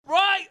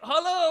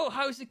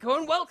how's it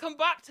going? Welcome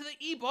back to the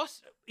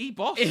E-Boss.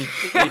 E-Boss? We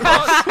haven't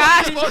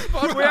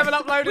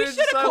uploaded in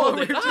so long,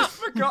 we've just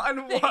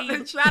forgotten what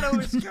the channel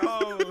is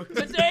called.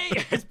 Today,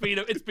 it's been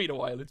a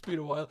while.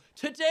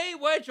 Today,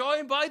 we're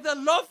joined by the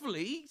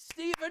lovely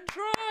Stephen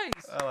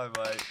Trice. Hello,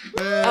 mate.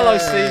 Hello,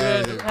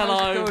 Stephen. Hello.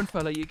 How's it going,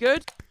 fella? You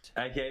good?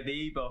 Okay, the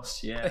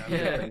E-Boss. Yeah, I'm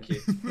good, thank you.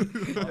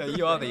 Yeah,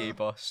 you are the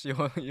E-Boss.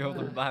 You're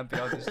the man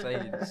behind the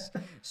scenes,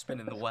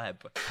 spinning the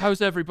web. How's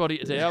everybody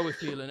today? How are we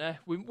feeling, eh?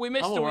 We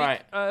missed I'm a week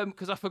alright.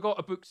 because I forgot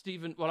to book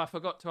Stephen. Well, I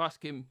forgot to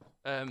ask him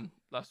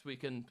last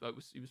week, and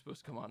he was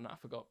supposed to come on, and I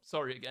forgot.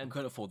 Sorry again.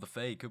 Couldn't afford the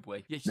fee, could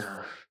we? Yeah, it's just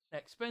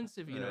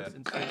expensive, you know, Yeah.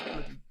 since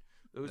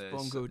those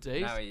bongo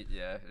days. Now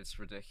it's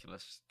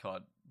ridiculous.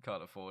 Can't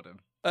afford him.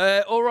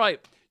 All right.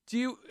 Do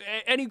you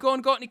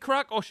got any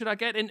crack, or should I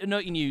get into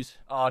nutty news?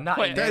 Oh, nutty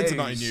Quite- news. Get into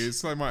 90 news,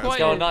 so I might Quite as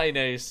Go well. on, nutty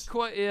news.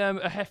 Quite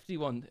a hefty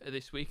one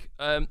this week.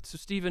 So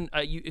Stephen,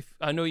 if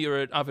I know you're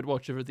an avid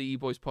watcher of the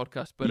E-Boys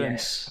podcast, but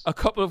Yes. a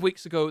couple of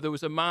weeks ago there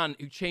was a man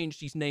who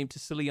changed his name to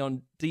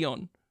Celine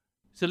Dion.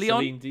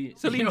 Celine Dion.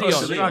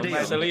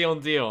 Celine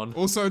Dion.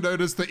 Also known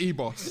as the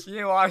E-Boss.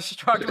 You are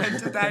struggling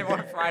today,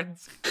 my friend.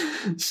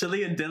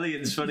 Silly and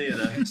Dillion's funnier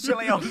though.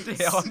 Silly on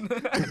Dion.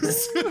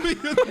 It's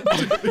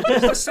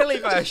the silly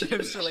version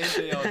of Silly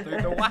Dion,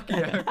 the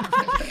wackier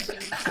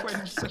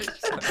twin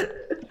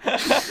sister.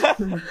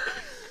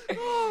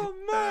 Oh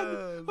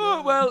man!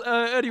 Oh well.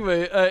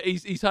 Anyway,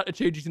 he's had to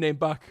change his name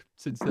back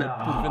since then.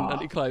 There's been an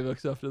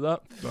anticlimax after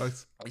that.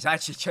 Nice. He's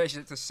actually changed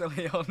it to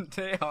Silly on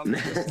Dion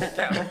just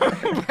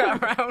to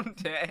get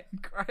around it.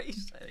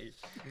 Crazy.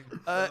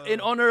 In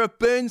honour of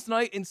Burns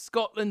Night in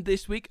Scotland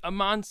this week, a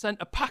man sent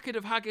a packet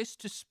of haggis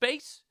to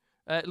space,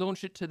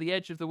 launched it to the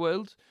edge of the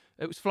world.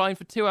 It was flying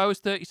for 2 hours,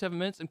 37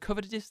 minutes, and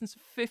covered a distance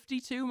of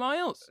 52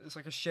 miles. It's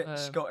like a shit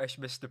Scottish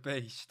Mr.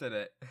 Beast, isn't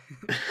it?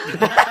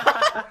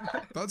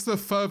 That's the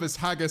furthest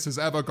haggis has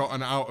ever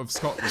gotten out of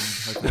Scotland.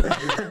 I think.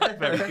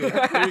 Very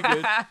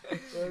good.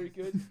 Very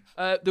good.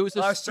 There was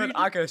a I student...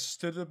 sent Agus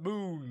to the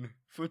moon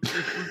for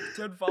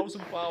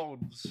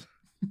 £10,000.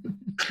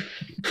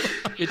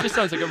 It just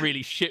sounds like a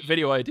really shit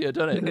video idea,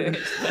 doesn't it?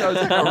 It sounds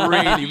like a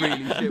really,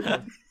 really shit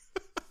one.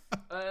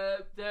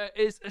 There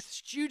is a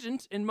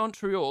student in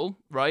Montreal,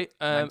 right?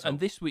 And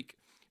this week,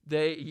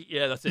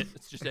 that's it.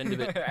 It's just the end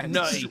of it.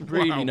 Nutty,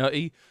 really Wow.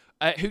 nutty.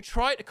 Who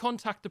tried to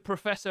contact the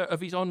professor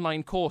of his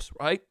online course,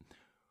 right?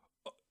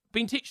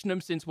 Been teaching him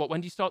since what?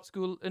 When did you start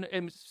school?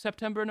 In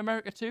September in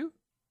America too?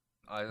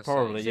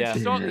 Probably, yeah. Since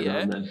the start of the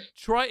year. man.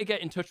 Try to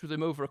get in touch with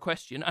him over a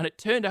question, and it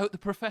turned out the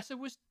professor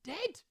was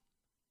dead.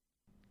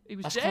 He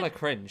was That's dead. kind of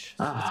cringe.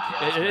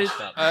 It is.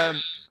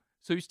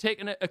 So he's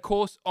taken a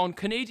course on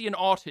Canadian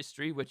art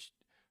history, which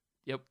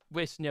you're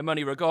wasting your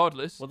money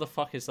regardless. What the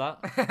fuck is that?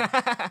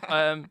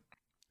 And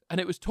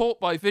it was taught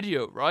by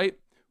video, right?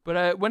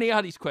 But when he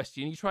had his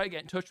question, he tried to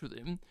get in touch with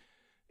him.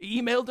 He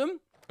emailed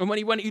him, and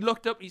when he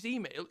looked up his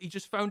email, he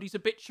just found his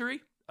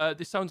obituary.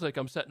 This sounds like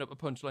I'm setting up a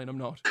punchline. I'm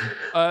not.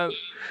 How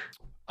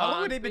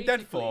long had he been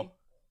dead for? Basically,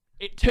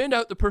 it turned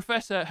out the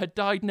professor had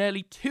died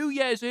nearly 2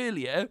 years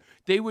earlier.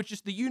 The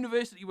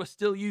university was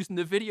still using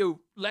the video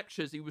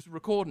lectures he was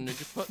recording and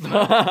just put them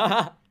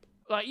out.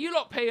 Like, you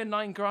lot paying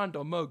 $9,000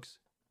 on mugs.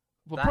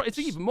 Well, it's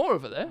That's even more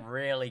over there.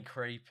 Really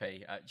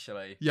creepy,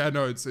 actually. Yeah,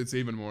 no, it's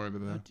even more over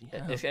there.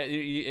 I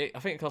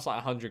think it costs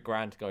like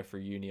 $100,000 to go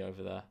through uni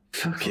over there.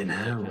 Fucking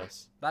hell.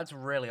 Ridiculous. That's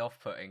really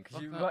off-putting.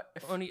 Because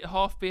Only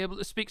half be able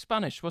to speak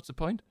Spanish. What's the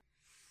point?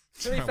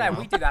 to be fair,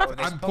 we do that with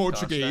this And podcast,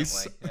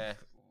 Portuguese. don't we? Yeah.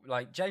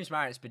 Like, James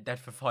Marriott's been dead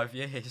for 5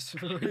 years. Just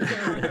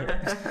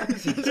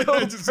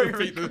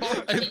repeat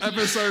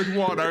episode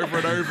 1 over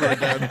and over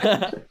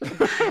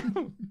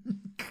again.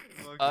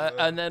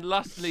 And then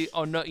lastly,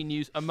 on Nutty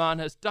News, a man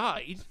has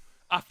died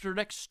after an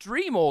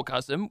extreme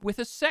orgasm with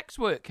a sex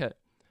worker.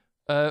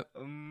 I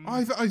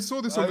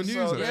saw this on the news,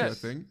 actually,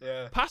 this. I think.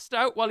 Yeah. Passed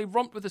out while he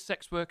romped with a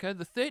sex worker,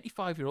 the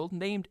 35-year-old,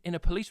 named in a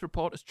police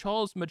report as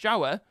Charles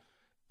Majawa,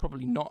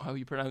 probably not how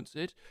you pronounce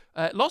it,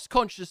 lost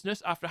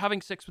consciousness after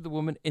having sex with a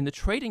woman in the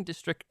trading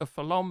district of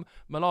Falom,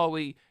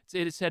 Malawi.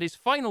 It said his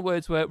final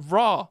words were,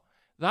 "Raw,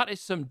 that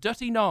is some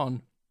dirty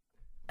non."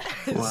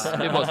 It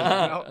wasn't.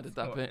 I did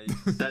that bit.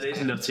 That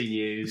is nutty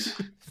news.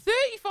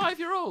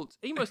 35-year-old.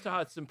 He must have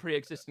had some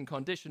pre-existing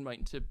condition,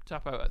 mate, to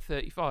tap out at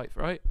 35,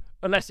 right?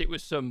 Unless it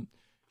was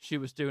she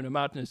was doing a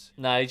madness.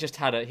 No, he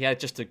had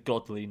just a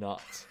godly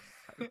nut.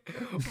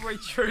 We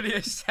truly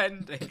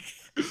ascended.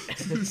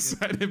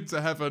 Send him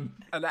to heaven.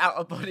 An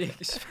out-of-body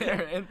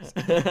experience.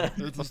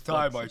 It is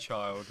time, my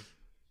child.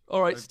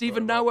 All right,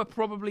 Stephen, now we're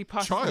probably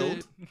past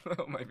Child?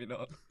 Well, maybe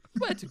not.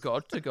 Well,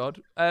 to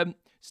God.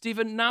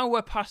 Stephen, now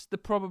we're past the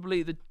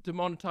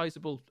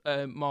demonetizable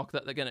mark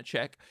that they're going to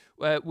check.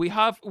 We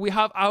have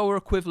our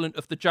equivalent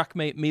of the Jack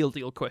Mate meal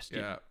deal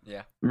question.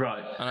 Yeah.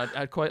 Right. And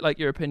I'd quite like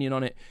your opinion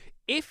on it.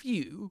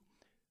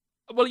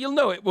 Well, you'll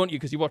know it, won't you?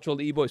 Because you watch all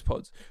the E-Boys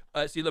pods.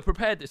 So you'll have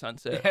prepared this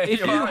answer. I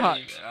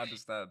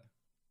understand.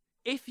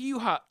 If you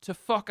had to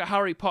fuck a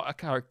Harry Potter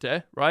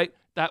character, right,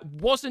 that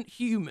wasn't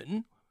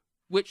human,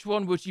 which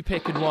one would you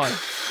pick and why?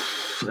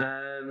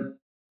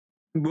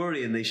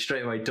 Worryingly,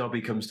 straight away,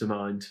 Dobby comes to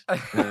mind.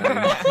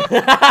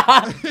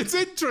 It's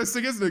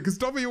interesting, isn't it? Because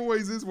Dobby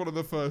always is one of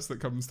the first that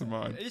comes to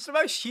mind. He's the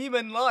most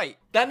human-like.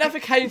 That never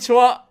came to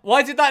our.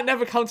 Why did that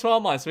never come to our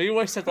minds? We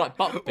always said like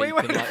Buckbeak. We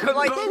went and, for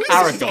like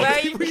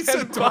Aragorn. We said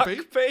and Dobby.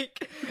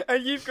 Buckbeak,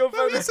 and you've gone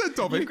No, for we said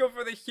Dobby. You've gone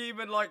for the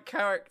human-like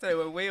character,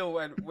 where we all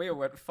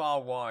went far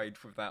wide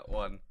with that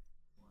one.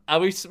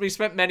 And we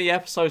spent many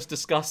episodes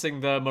discussing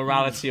the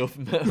morality of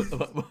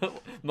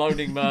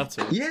Moaning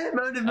Myrtle. Yeah,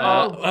 Moaning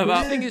Myrtle.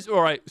 The thing is,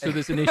 all right. So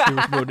there's an issue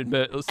with Moaning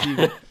Myrtle,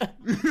 Stephen.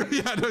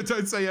 Yeah, no,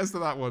 don't say yes to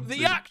that one.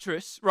 The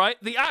actress, right?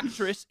 The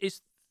actress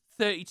is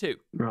 32,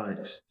 Right.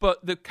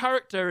 but the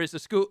character is a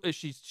school.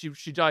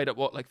 She died at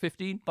what, like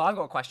 15? But I've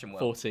got a question, Will.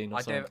 14 or I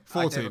do something.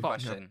 14, have a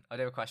question. I do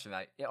have a question.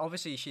 Like,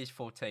 obviously, she's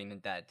 14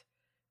 and dead.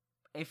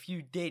 If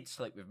you did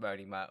sleep with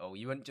Moaning Myrtle,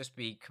 you wouldn't just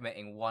be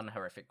committing one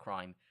horrific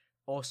crime.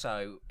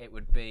 Also, it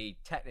would be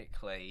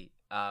technically,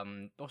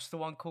 what's the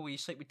one called where you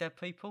sleep with dead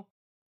people?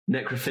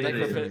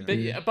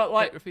 Necrophilia. But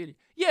like, Necrophilia.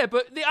 Yeah,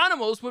 but the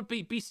animals would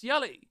be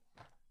bestiality.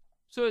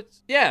 So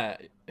it's yeah,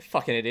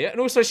 fucking idiot.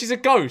 And also, she's a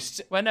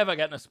ghost. we're never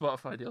getting a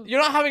Spotify deal. You're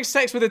not having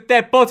sex with a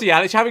dead body,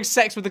 Alex. You're having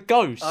sex with a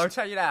ghost. I'll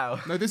tell you now.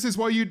 No, this is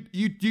why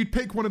you'd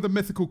pick one of the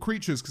mythical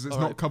creatures because it's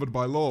not covered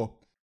by law.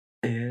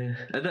 Yeah.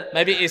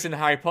 Maybe it is in the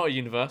Harry Potter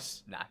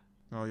universe Nah.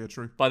 Oh, yeah,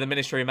 true. by the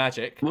Ministry of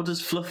Magic. What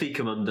does Fluffy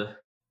come under?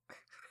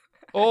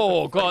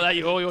 Oh god, there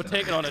you go. You're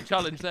taking on a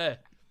challenge there.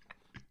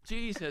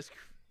 Jesus.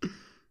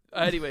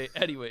 Anyway.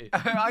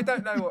 I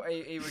don't know what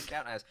he would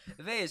count as.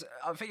 The thing is,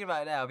 I'm thinking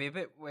about it now. It'd be a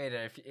bit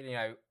weirder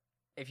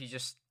if you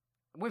just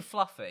with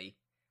Fluffy.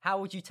 How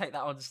would you take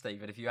that on,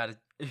 Stephen? If you had a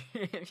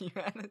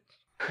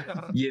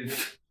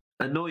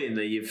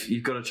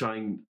You've got to try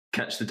and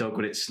catch the dog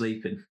when it's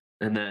sleeping,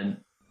 and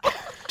then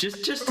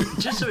just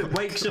so it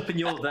wakes up and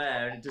you're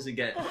there and it doesn't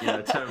get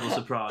a terrible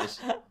surprise.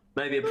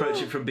 Maybe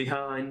approach it from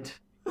behind,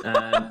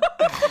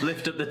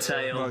 lift up the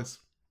tail, Nice.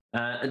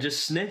 and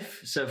just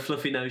sniff so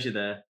Fluffy knows you're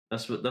there.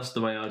 That's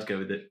the way I'd go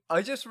with it.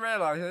 I just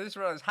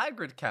realised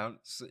Hagrid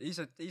counts. He's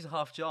a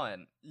half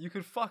giant. You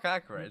could fuck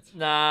Hagrid.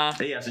 Nah.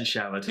 He hasn't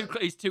showered.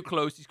 He's too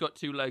close. He's got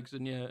 2 legs,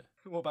 and yeah.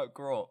 What about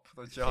Grop,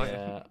 the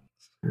giant?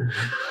 Yeah.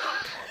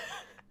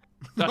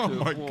 That's Oh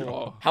my God.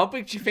 whoa. How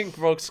big do you think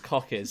Grog's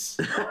cock is?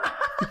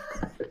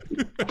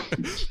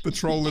 The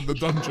troll in the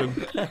dungeon.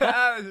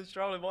 There's a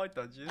troll in my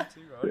dungeon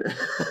too, right?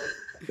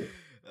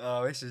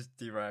 Oh, this is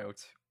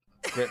derailed.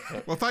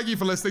 Well, thank you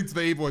for listening to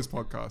the E-Boys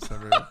podcast,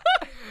 everyone.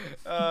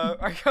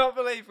 I can't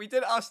believe we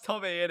didn't ask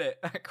Tommy in it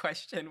that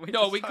question.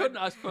 No, we couldn't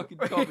ask fucking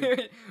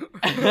Tommy.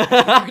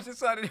 we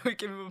decided we'd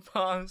give him a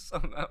pass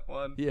on that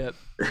one. Yeah.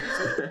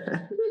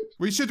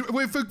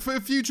 For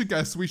future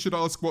guests, we should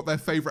ask what their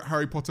favourite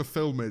Harry Potter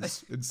film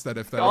is instead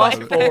if they're Oh, that's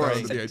under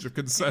boring. the age of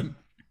consent.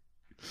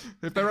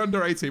 If they're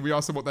under 18, we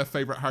ask them what their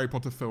favourite Harry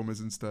Potter film is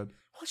instead.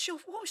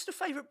 What was the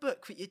favourite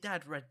book that your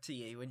dad read to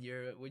you when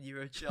you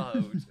were a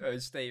child?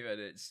 Stephen,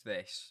 it's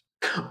this.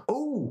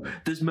 Oh,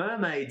 there's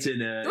mermaids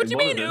in it. What do you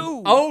mean?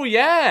 Ooh? Oh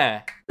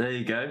yeah. There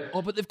you go.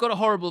 Oh, but they've got a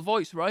horrible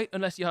voice, right?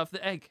 Unless you have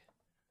the egg.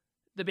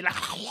 They'd be like...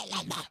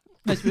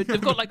 They've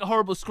got like a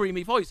horrible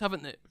screamy voice,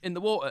 haven't they? In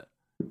the water.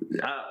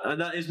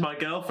 And that is my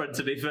girlfriend,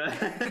 to be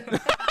fair.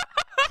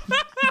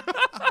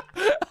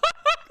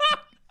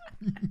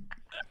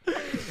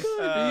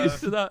 Be used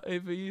to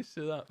that. Be used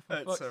to that. For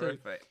That's fuck's sake.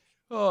 horrific.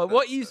 Oh,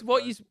 what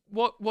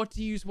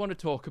do you want to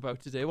talk about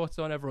today? What's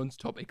on everyone's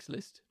topics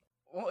list?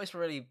 What is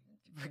really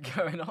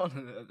going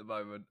on at the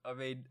moment? I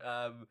mean,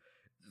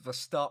 the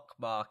stock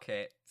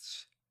market.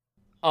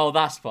 Oh,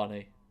 that's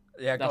funny.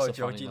 Yeah, That's go on, a funny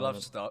George. You moment.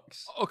 love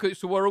stocks. Okay,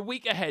 so we're a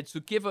week ahead.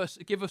 So give us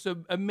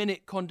a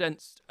minute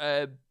condensed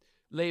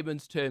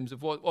layman's terms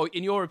of what, or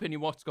in your opinion,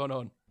 what's gone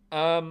on.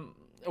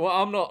 Well,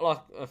 I'm not like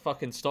a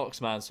fucking stocks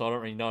man, so I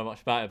don't really know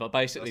much about it. But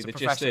basically, That's a the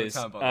gist professional is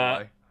term, by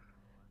the way.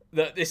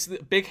 that this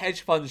big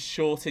hedge funds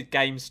shorted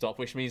GameStop,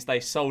 which means they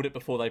sold it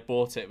before they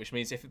bought it. Which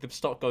means if the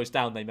stock goes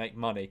down, they make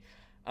money.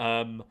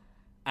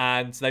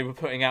 And they were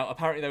putting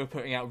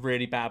out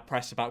really bad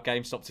press about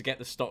GameStop to get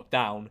the stock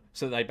down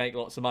so that they make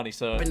lots of money.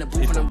 So people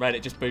on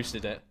Reddit just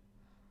boosted it.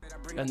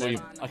 And then,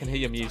 I can hear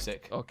your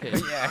music. okay.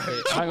 Yeah.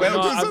 Okay, hang Well,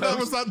 on, so I'm- that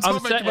was that I'm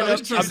topic setting well up-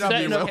 interesting, I'm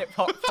setting Will. up- Hip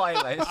hop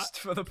playlist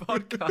for the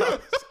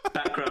podcast.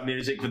 Background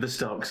music for the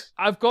stocks.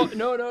 I've got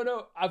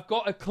no. I've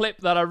got a clip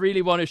that I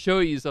really want to show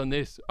you on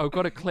this. I've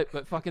got a clip,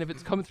 but fucking if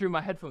it's coming through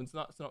my headphones,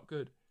 that's not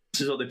good.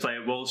 This is what they play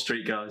at Wall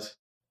Street, guys.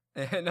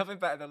 Yeah, nothing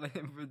better than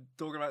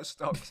talking about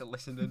stocks and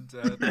listening to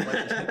the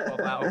latest hip hop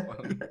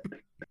album.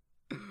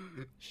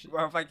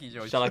 Well, thank you,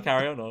 George. Shall I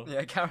carry on? Or?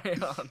 Yeah, carry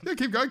on. Yeah,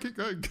 keep going.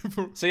 Go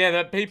for it. So yeah,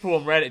 the people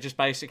on Reddit just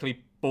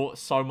basically bought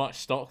so much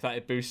stock that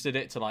it boosted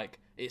it to like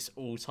its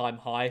all-time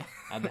high,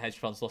 and the hedge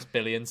funds lost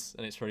billions,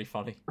 and it's really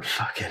funny.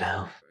 Fucking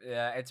hell.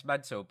 Yeah, it's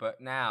mental, but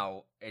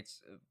now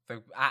it's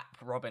the app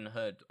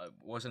Robinhood.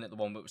 Wasn't it the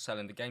one that was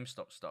selling the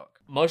GameStop stock?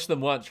 Most of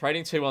them weren't.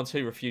 Trading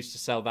 212 refused to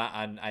sell that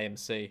and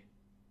AMC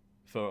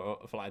for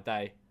like a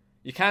day.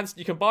 You can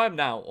buy them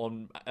now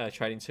on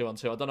Trading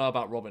 212. I don't know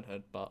about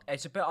Robinhood, but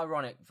It's a bit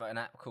ironic that an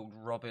app called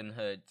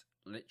Robinhood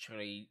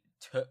literally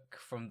took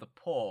from the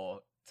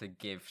poor to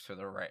give to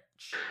the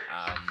rich.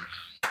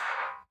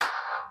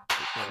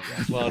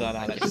 Well done,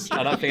 Alex.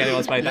 I don't think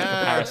anyone's made that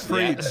comparison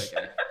yet. preach.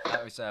 Okay.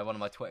 That was one of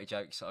my Twitter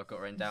jokes that I've got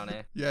written down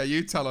here. Yeah,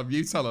 you tell him.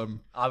 You tell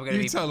him. I'm gonna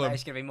You be. tell 'em.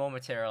 There's gonna be more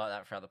material like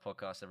that throughout the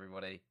podcast,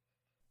 everybody.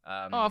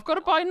 Oh, I've got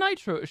to buy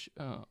Nitro.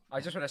 I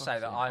just want to say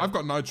that I've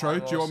got Nitro.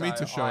 Do you want me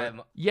to show it?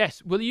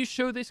 Yes. Will you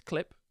show this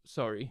clip?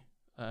 Sorry.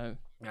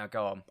 No,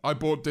 go on. I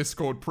bought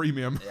Discord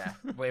Premium. Yeah,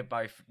 we're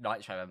both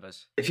Nitro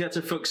members. If you had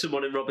to fuck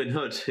someone in Robin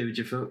Hood, who would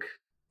you fuck?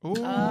 Ooh.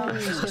 They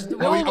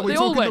are we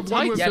all talking wear the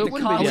one tights, with? Yeah, so the it wouldn't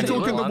be car- Are we yeah, any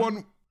talking the different.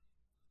 one?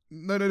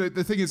 No.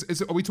 The thing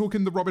is are we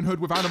talking the Robin Hood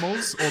with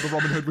animals or the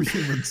Robin Hood with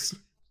humans?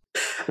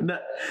 No,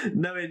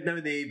 knowing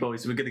the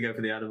E-boys, we're going to go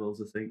for the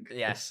animals, I think.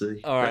 Yeah. Let's see.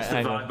 All right, That's the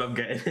hang vibe on. I'm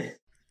getting.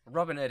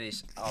 Robin Hood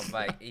is. Oh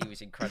mate, he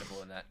was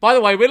incredible in that. By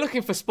the way, we're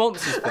looking for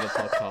sponsors for the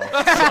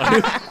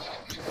podcast.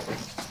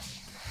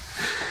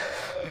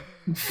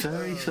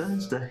 Very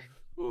Thursday.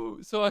 Ooh,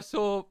 so I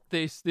saw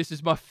this. This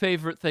is my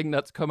favorite thing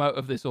that's come out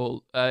of this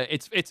all.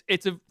 It's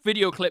a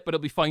video clip, but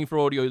it'll be fine for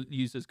audio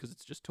users because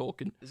it's just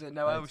talking. Is it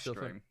Noel still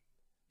fun. stream?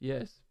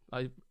 Yes.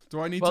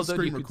 Do I need Well to done,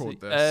 screen you can record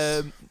see.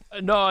 this?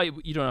 No,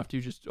 you don't have to.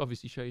 Just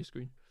obviously share your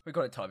screen. We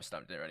got it time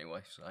stamped here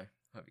anyway, so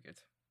that'll be good.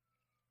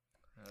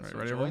 Right, So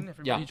ready, join, everyone?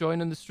 everybody. Yeah. You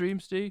joining the stream,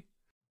 Steve?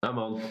 I'm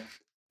on.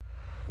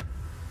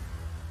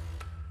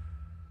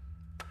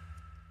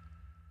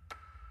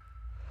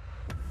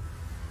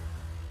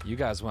 You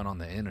guys went on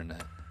the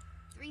internet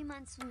 3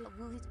 months from the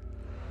wood.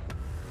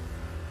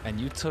 and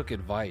you took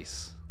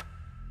advice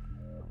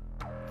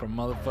from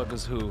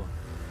motherfuckers who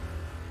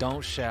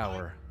don't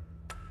shower,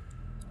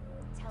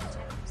 Tell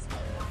Jack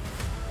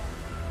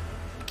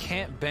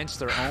can't bench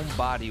their own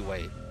body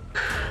weight.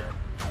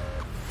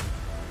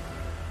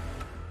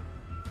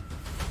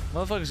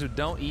 Motherfuckers who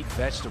don't eat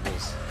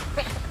vegetables,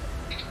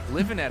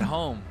 living at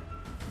home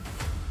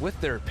with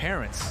their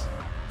parents.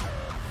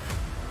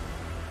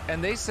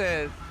 And they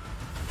said,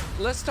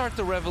 let's start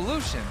the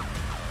revolution.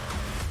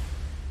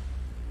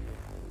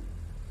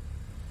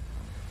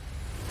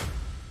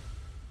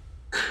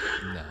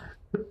 No.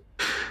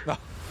 No.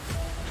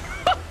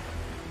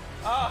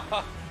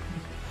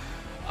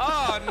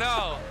 Oh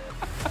no.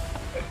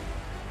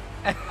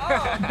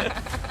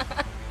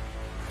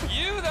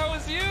 You? That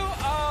was you?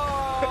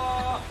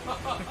 Oh.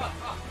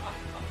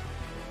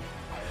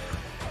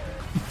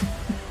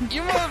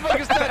 You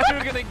motherfuckers thought you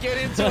were gonna get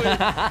into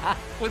it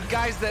with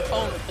guys that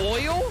own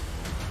oil?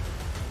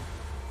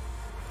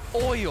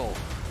 Oil.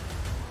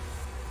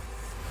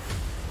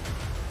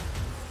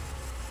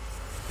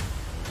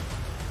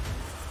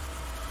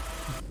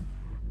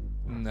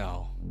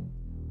 No.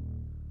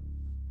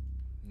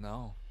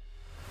 No.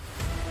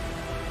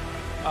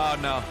 Oh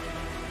no.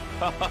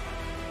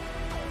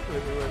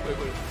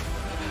 Wait.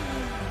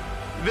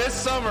 This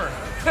summer,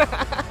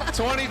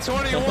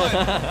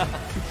 2021,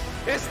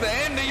 it's the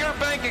end of your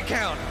bank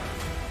account.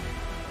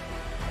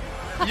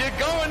 You're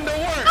going to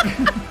work.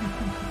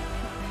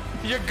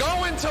 You're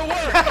going to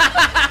work.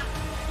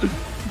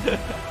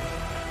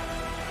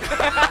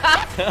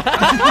 I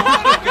don't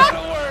want to go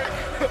to work.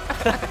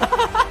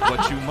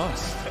 But you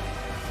must.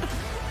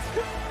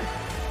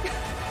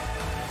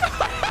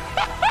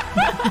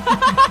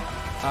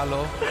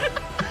 Hello?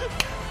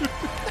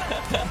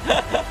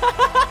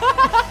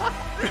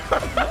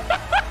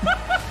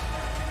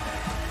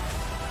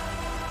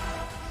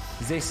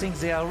 They think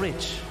they are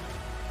rich.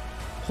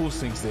 Who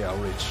thinks they are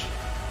rich?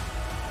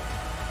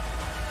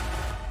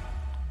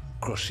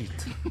 Crush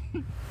it.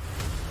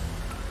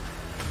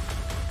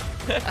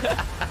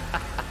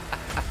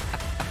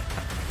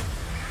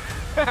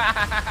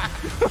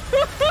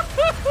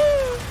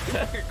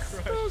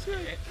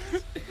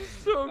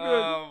 So good.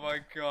 Oh my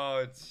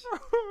god.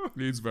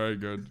 He's very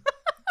good.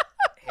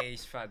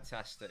 He's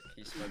fantastic.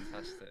 He's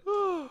fantastic.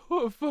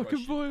 What a fucking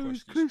Crush it, boy crush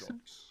was these Chris.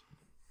 dogs.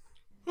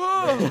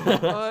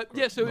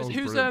 Yeah, so That was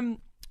who's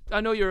brilliant.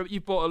 I know you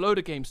bought a load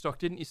of game stock,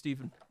 didn't you,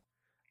 Stephen?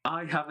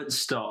 I haven't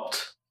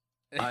stopped.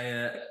 It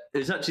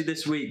was actually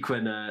this week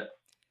when I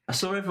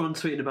saw everyone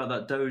tweeting about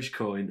that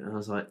Dogecoin, and I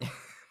was like,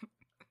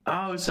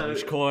 "Oh, so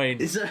Dogecoin.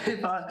 is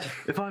that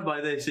if I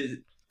buy this,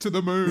 To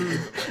the moon.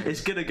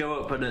 it's gonna go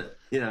up?" And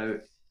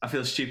I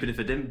feel stupid if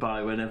I didn't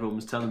buy when everyone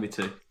was telling me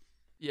to. I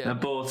Yeah.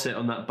 bought it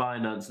on that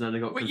Binance, and then I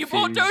got Wait, you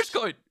confused. bought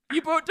Dogecoin?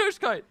 You bought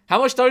Dogecoin? How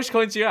much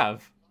Dogecoin do you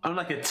have? I'm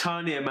like a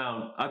tiny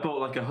amount. I bought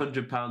like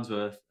 £100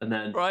 worth, and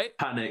then Right.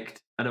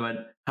 panicked, and I went,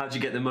 "How'd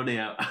you get the money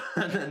out?"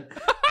 and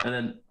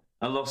then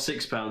I lost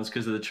 £6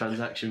 because of the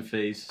transaction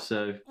fees.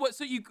 So What?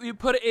 So you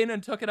put it in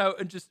and took it out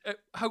and just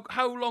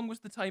how long was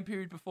the time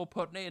period before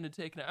putting it in and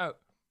taking it out?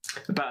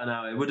 about an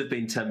hour. It would have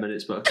been 10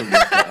 minutes, but I couldn't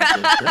work it out.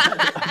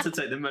 I had to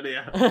take the money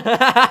out.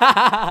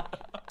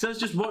 So I was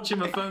just watching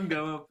my phone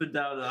go up and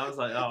down, and I was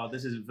like, "Oh,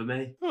 this isn't for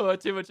me." Oh,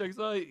 too much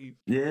anxiety.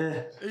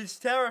 Yeah, It's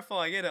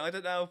terrifying, isn't it? I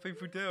don't know how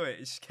people do it.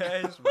 It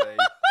scares me.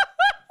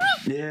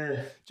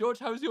 yeah. George,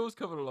 how's yours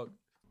coming along?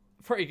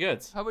 Pretty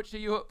good. How much are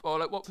you up? Or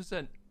like what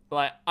percent?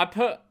 Like I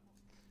think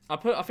I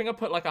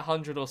put like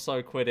 100 or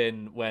so quid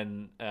in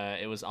when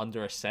it was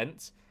under a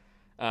cent,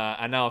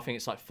 and now I think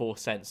it's like 4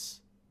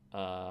 cents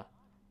a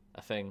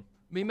thing.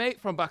 My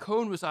mate from back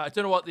home was like, I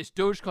don't know what this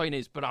Dogecoin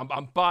is, but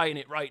I'm buying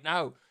it right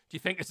now. Do you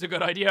think it's a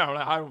good idea? I'm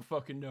like, I don't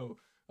fucking know.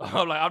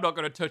 I'm like, I'm not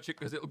going to touch it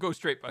because it'll go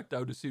straight back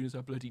down as soon as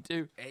I bloody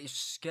do. It's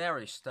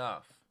scary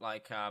stuff.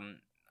 Like,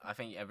 I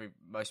think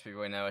most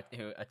people know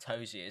who a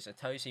Tozy is. A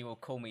Tozy will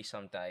call me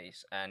some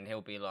days and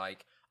he'll be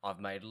like, I've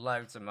made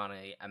loads of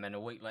money, and then a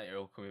week later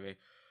he'll call me,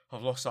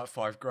 I've lost like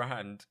 $5,000,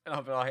 and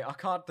I'll be like, I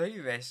can't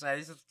do this.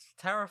 It's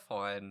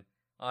terrifying.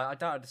 I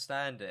don't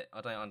understand it.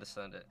 I don't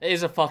understand it. It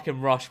is a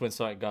fucking rush when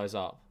something goes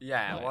up.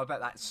 Yeah, well, I bet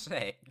that's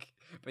sick.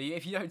 But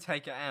if you don't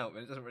take it out,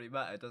 then it doesn't really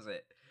matter, does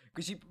it?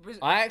 Because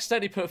I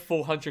accidentally put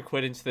 400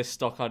 quid into this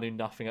stock. I knew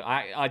nothing.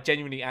 I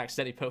genuinely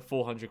accidentally put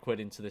 400 quid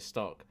into this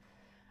stock,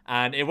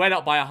 and it went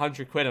up by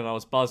 100 quid, and I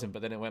was buzzing.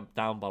 But then it went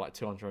down by like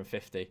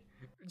 250.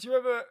 Do you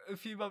remember a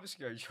few months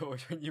ago,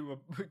 George, when you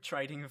were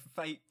trading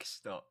fake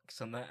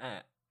stocks on that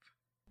app?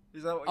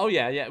 Is that what Oh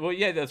yeah. Well,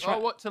 yeah. That's right. Oh,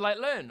 what, to like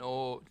learn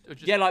or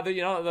just... Yeah, like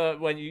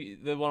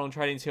the one on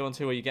Trading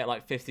 212 where you get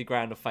like 50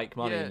 grand of fake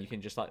money, Yeah. and you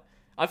can just like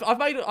I've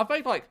made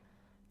like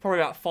probably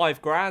about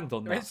 5 grand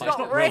on that. It's but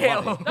not real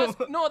real. money. That's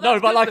No,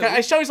 good, but like though.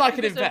 it shows I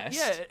can Because, invest.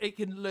 yeah, it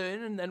can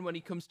learn, and then when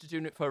he comes to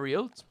doing it for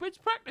real, it's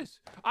practice.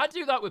 I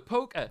do that with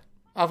poker.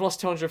 I've lost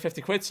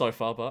 250 quid so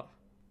far, but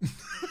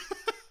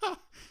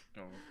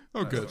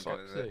Oh, good.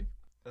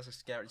 That's a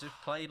scary. Just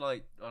play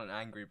like on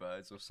Angry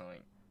Birds or something.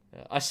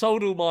 yeah. I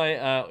sold all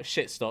my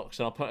shit stocks,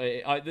 and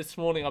this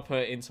morning I put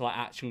it into like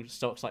actual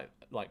stocks like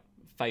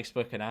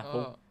Facebook and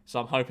Apple. Oh. So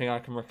I'm hoping I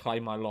can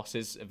reclaim my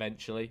losses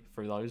eventually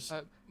through those.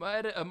 My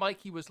editor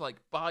Mikey was like,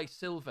 buy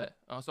silver.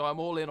 So I'm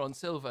all in on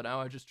silver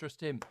now. I just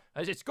trust him.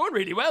 It's going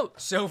really well.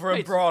 Silver and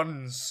It's-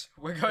 bronze.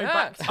 We're going Yeah,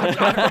 back to I've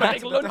got a back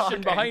big to the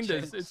luncheon Dark behind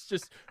Ages. us. It's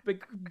just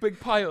big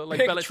pile like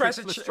Big Bellatrix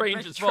treasure,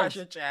 Lestrange's big vault.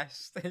 treasure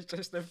chest. It's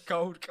just of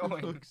gold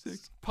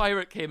coins.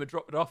 Pirate came and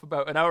dropped it off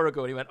about an hour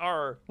ago, and he went,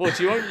 "Arr, What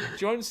do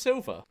you own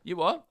silver? you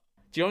what?"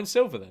 Do you own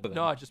silver then?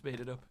 No, I just made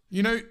it up.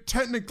 You know,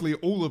 technically,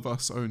 all of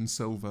us own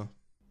silver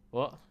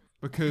What?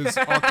 because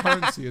our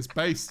currency is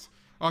based.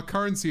 Our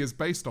currency is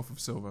based off of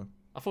silver,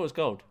 I thought it was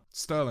gold.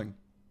 sterling.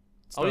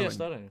 Oh yeah,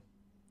 sterling.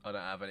 I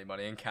don't have any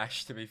money in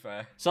cash, to be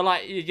fair. So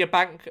like your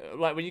bank,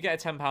 like when you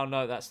get a £10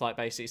 note, that's like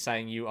basically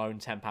saying you own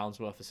 £10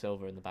 worth of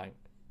silver in the bank.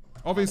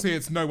 Obviously,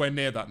 it's nowhere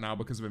near that now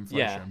because of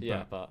inflation.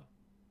 Yeah, but but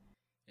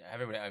Yeah,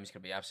 everybody at home's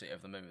going to be absolutely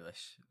over the moon with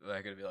this.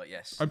 They're going to be like,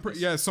 yes. I'm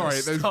yeah, sorry.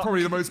 let's That's stop.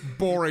 probably the most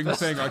boring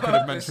thing I could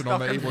have mentioned on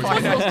the Let's E-Boys. stop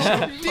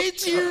and podcast.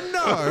 Did you We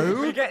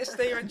know? get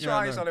Stephen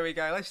Tries no. on and we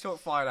go, let's talk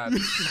finance.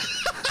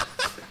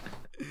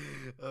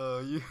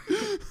 You.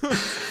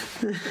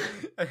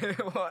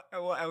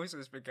 what else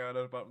has been going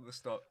on about the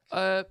stock?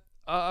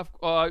 I've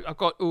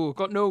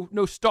got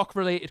no stock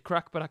related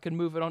crack, but I can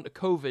move it on to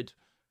COVID.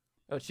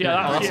 Yeah,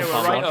 that's yeah, a we're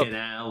fun right up. Fucking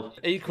hell.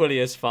 equally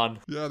as fun.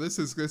 Yeah, this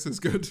is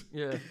good.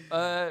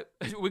 Yeah.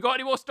 We got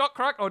any more stock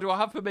crack, or do I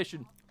have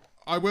permission?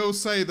 I will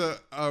say that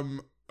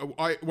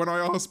when I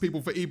asked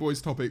people for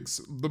E-Boys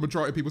topics, the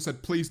majority of people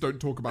said, please don't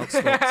talk about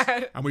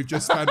stocks. And we've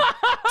just spent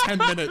 10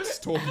 minutes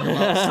talking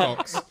about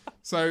stocks.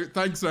 So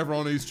thanks to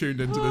everyone who's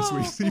tuned into this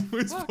week's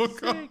E-Boys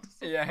podcast.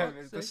 Yeah,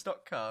 it's the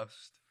stock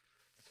cast.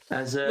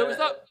 Has, No, was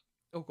that?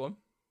 Oh, go on.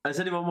 has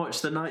anyone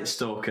watched The Night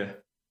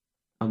Stalker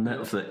on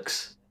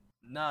Netflix?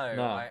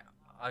 No.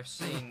 I've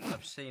seen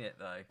it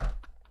though.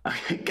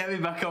 Get me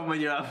back on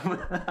when you're out.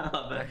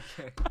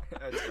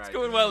 It's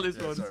going well, this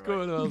one. It's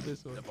going well,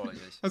 this one.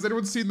 Apologies. Has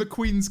anyone seen The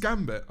Queen's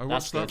Gambit? I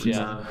watched That's that good,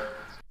 recently. yeah.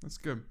 That's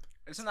good.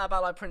 Isn't that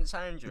about like Prince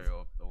Andrew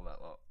or all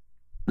that lot?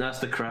 That's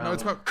The Crown. No,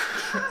 it's about...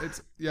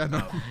 Yeah,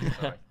 no.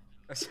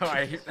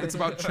 Sorry. It's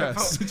about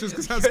chess. Just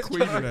because it has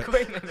Queen in it.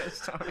 Queen in it,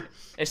 sorry.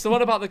 It's the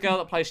one about the girl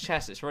that plays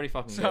chess. It's really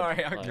fucking good.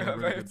 Sorry,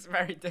 Like, it's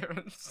very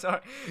different.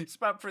 Sorry, it's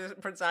about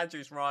Prince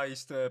Andrew's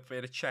rise to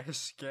being a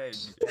chess king.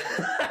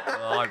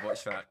 I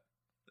watched that.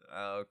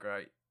 Oh,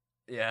 great.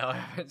 Yeah, I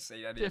haven't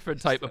seen any.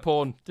 Different type of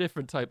porn.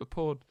 Different type of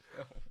porn.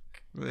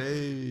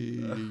 Hey,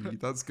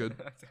 that's good.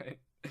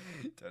 I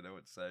don't know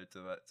what to say to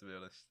that, to be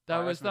honest. That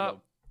Alright, was let's move that.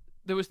 on.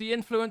 There was the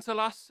influencer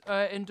lass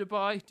in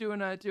Dubai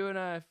doing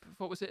a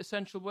what was it,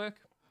 essential work?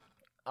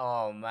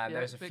 Oh man, Yeah,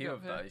 there's a big few up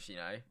of here. those, you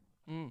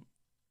know.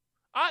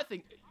 I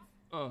think.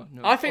 Oh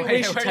no. I think we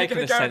Wait, should where are you take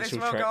an gonna go with essential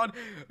this, trip.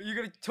 Wilcon? Are you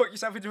gonna talk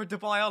yourself into a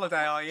Dubai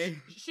holiday? Are you?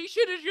 She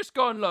should have just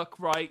gone, look,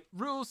 right,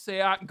 rules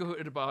say I can go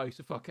to Dubai,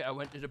 so fuck it, I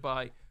went to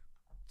Dubai.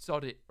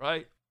 Sod it,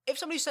 right? If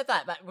somebody said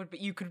that would be,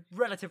 you could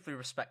relatively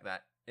respect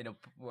that in a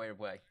weird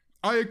way.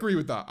 I agree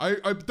with that. I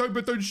don't,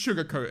 but don't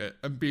sugarcoat it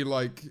and be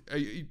like,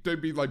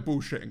 don't be like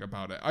bullshitting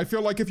about it. I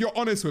feel like if you're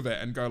honest with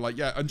it and go like,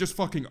 yeah, and just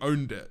fucking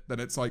owned it, then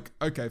it's like,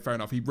 okay, fair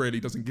enough. He really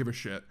doesn't give a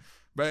shit.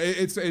 But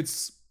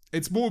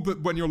it's more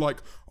but when you're like,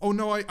 oh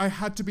no, I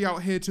had to be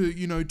out here to,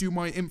 you know, do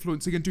my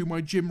influencing and do my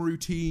gym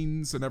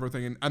routines and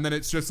everything. And then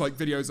it's just like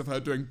videos of her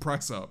doing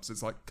press ups.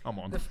 It's like, come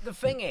on. The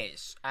thing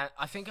is,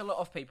 I think a lot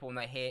of people when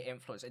they hear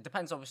influence, it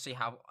depends obviously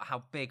how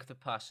big the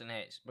person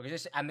is, because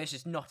this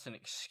is not an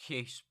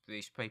excuse for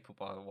these people,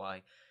 by the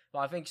way. But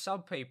I think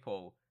some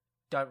people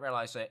don't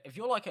realize that if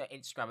you're like an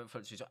Instagram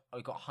influencer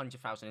who's got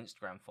 100,000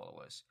 Instagram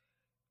followers,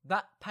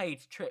 that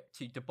paid trip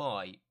to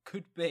Dubai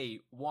could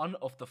be one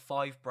of the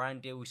 5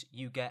 brand deals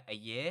you get a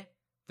year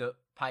that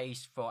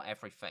pays for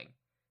everything.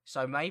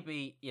 So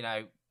maybe,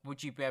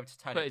 would you be able to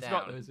turn But it it's down?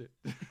 not, though, is it?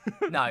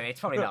 No, it's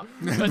probably not.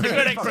 That's a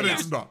good But excuse.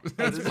 it's not.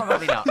 It's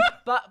probably not.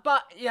 But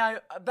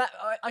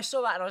I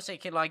saw that and I was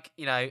thinking, like,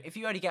 if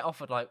you only get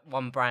offered like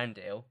one brand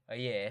deal a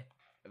year,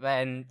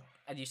 then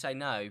and you say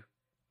no,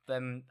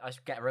 then I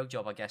should get a real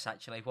job, I guess.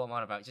 Actually, what am I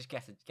on about? Just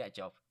get a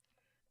job.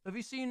 Have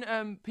you seen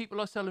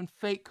people are selling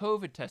fake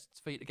COVID tests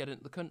for you to get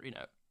into the country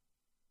now?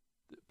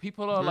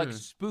 People are like Really?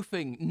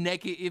 spoofing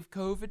negative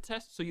COVID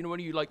tests. So when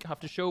you like have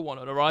to show one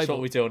on That's arrival,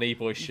 what we do on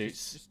E-Boy you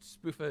shoots. just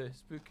spoof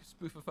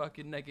a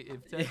fucking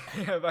negative test.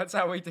 Yeah, that's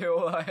how we do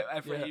all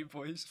every Yeah.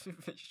 boys.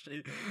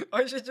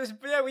 I should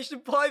we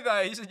should buy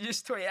those and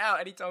just tweet out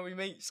anytime we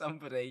meet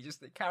somebody, just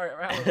to carry it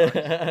around with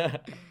us.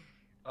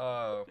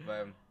 Oh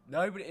man,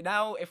 nobody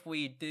now. If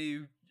we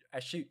do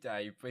a shoot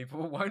day,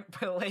 people won't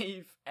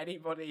believe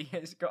anybody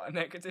has got a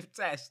negative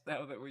test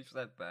now that we've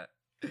said that.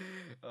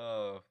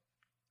 Oh,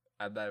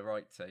 and they're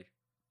right to.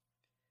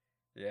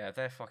 Yeah,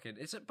 they're fucking.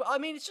 But I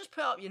mean, it's just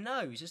put up your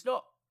nose. It's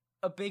not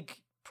a big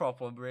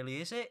problem, really,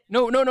 is it?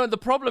 No. The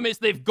problem is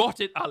they've got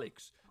it,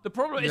 Alex. The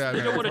problem is Yeah, they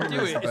no, don't the want to do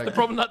problem is it. It's they- the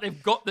problem that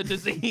they've got the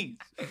disease.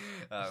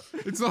 Oh.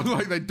 It's not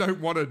like they don't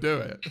want to do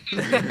it.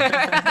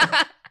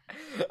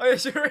 I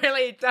just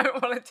really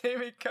don't want to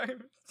do a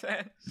COVID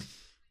test.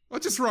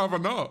 I'd just rather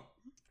not.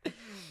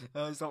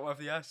 Oh, it's not worth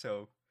the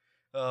hassle.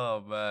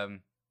 Oh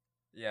man,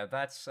 yeah,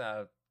 that's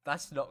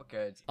not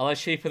good. Are they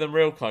cheaper than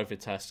real COVID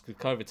tests?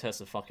 Because COVID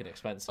tests are fucking Are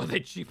expensive. they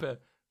cheaper?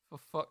 For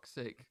fuck's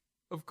sake.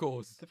 Of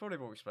course. They're probably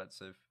more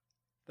expensive.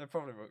 You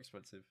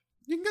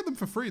can get them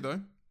for free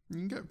though. You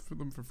can get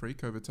them for free,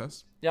 COVID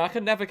tests. Yeah, I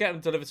can never get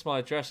them delivered to my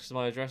address because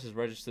my address is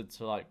registered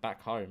to like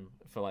back home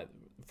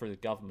through the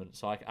government.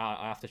 So I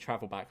have to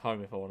travel back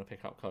home if I want to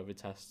pick up COVID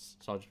tests.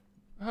 So I just,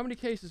 How many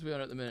cases are we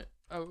on at the minute?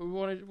 We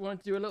want to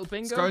do a little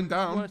bingo? It's going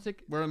down. Wanna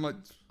take- We're in like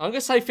I'm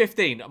gonna say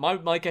 15.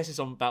 My guess is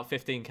on about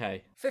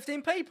 15k.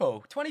 15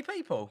 people, 20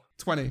 people.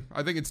 20.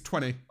 I think it's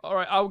 20. All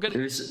right, I'll get.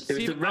 It was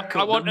see the if- record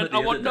I want. number the I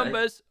want other day.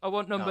 numbers. I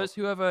want numbers.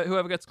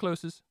 Whoever gets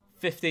closest.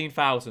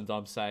 15,000.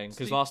 I'm saying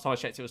because See- last time I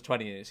checked it was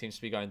 20 and it seems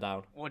to be going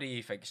down. What do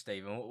you think,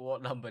 Stephen?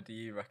 What number do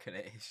you reckon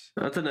it is?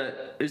 I don't know.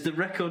 It was the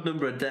record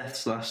number of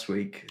deaths last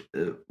week,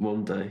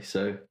 one day.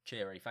 So,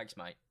 Cheery, thanks,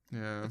 mate.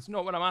 Yeah. That's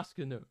not what I'm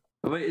asking though.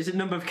 oh, wait, is it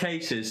number of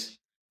cases?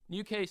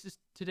 New cases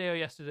today or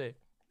yesterday?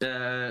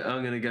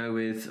 I'm going to go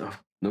with. I've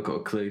not got a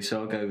clue,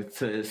 so I'll go with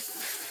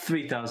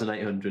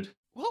 3,800.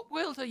 What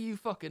world are you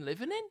fucking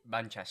living in?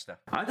 Manchester.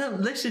 I don't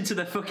listen to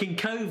the fucking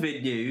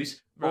COVID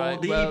news or Right,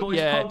 the well, E-Boys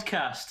yeah.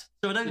 podcast,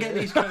 so I don't get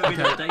these COVID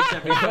updates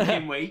every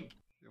fucking week.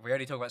 We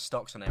only talk about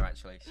stocks on there,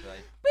 actually. So Beep,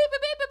 beep,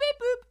 beep, beep,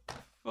 beep.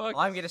 Fuck's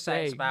I'm going to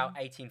say it's sake. about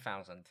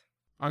 18,000.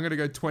 I'm going to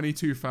go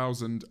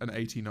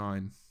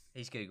 22,089.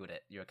 He's googled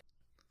it. You're okay.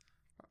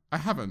 I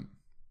haven't.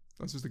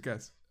 That's just a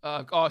guess.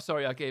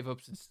 Sorry, I gave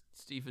up since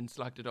Stephen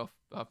slagged it off.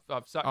 I've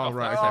sacked Oh, off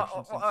right, that okay.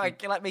 section since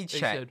Alright, let me he check.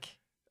 said-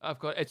 I've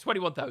got it's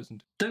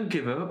 21,000. Don't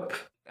give up.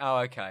 Oh,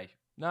 okay.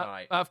 No,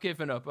 Alright. I've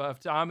given up.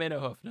 I'm in a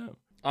huff now.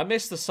 I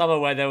missed the summer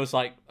where there was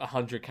like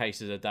 100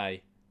 cases a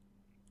day.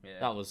 Yeah.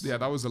 That was Yeah,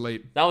 that was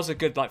elite. that was a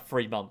good like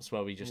 3 months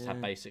where we just Yeah.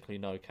 had basically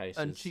no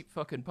cases. And cheap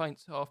fucking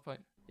pints, half pint.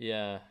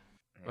 Yeah.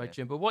 Right,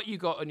 Jim. But what you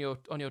got on your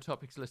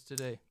topics list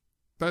today?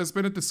 There's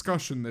been a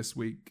discussion this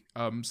week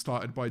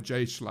started by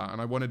Jay Schlatt,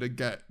 and I wanted to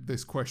get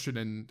this question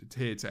in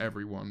here to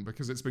everyone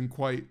because it's been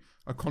quite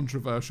a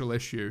controversial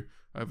issue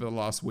over the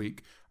last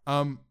week.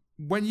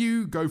 When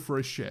you go for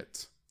a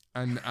shit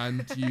and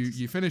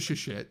you finish your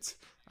shit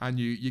and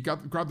you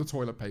grab the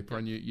toilet paper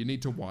and you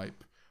need to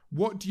wipe,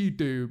 what do you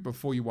do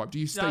before you wipe? Do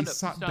you stay Stand up,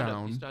 sat stand up,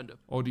 down you stand up.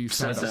 or do you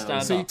stand Sat up?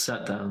 down. Stand See, up.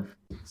 Sat down.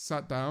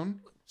 sat down,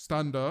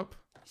 stand up.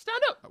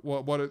 Stand up.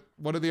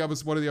 What are the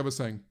others? What are the others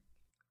saying?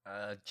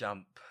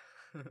 Jump.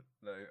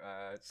 No,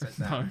 sit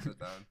down, No. sit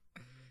down.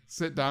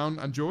 Sit down.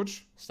 And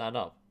George? Stand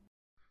up.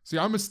 See,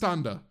 I'm a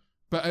stander,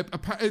 but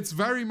it's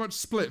very much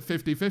split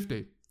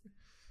 50-50.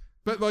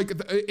 But like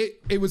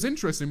it was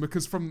interesting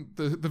because from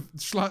the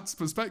Schlatt's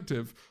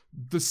perspective,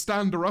 the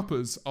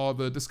stander-uppers are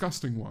the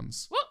disgusting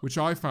ones, What? which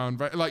I found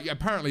very like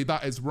apparently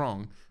that is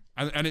wrong,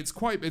 and it's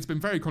been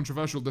very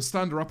controversial. The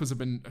stander-uppers have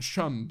been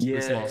shunned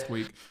this Yeah. last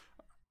week.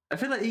 I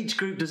feel like each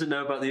group doesn't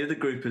know about the other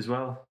group as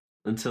well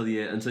until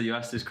you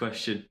ask this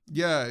question.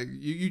 Yeah,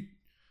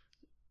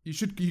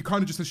 you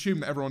kind of just assume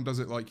that everyone does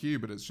it like you,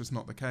 but it's just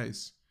not the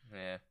case.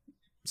 Yeah.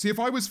 See, if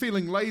I was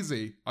feeling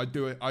lazy, I'd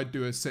do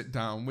a sit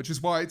down, which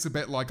is why it's a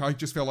bit like I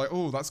just feel like,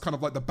 oh, that's kind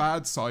of like the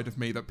bad side of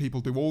me that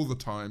people do all the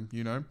time,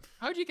 you know?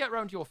 How do you get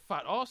around your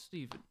fat arse,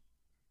 Stephen?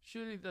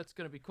 Surely that's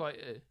going to be quite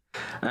a...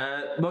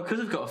 Well, because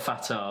I've got a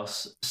fat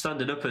ass,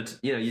 standing up,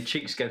 your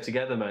cheeks go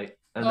together, mate,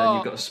 and then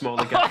you've got a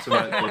smaller gap to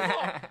work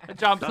with. a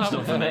jam That's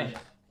sandwich. not for me.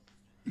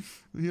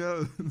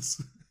 Yeah.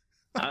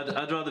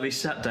 I'd rather be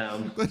sat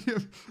down.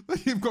 Then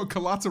you've got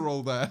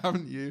collateral there,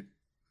 haven't you?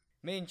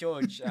 Me and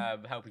George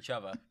help each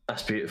other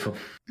That's beautiful.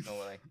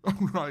 normally. All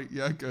right,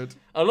 yeah, good.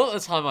 A lot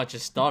of the time, I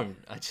just don't.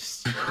 I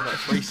just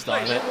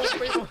freestyle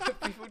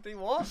it. People do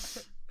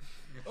what?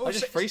 I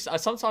just freestyle.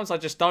 Sometimes I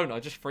just don't. I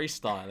just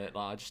freestyle it.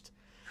 Like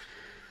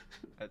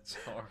That's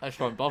horrible. I just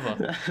won't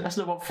bother. That's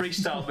not what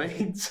freestyle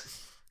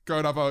means. Go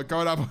and have a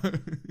go and have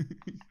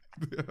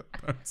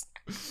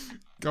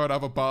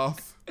a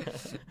bath.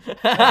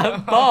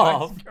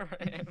 Bath.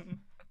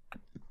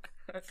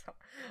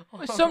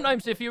 Well,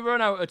 sometimes if you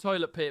run out of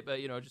toilet paper,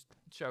 just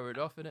shower it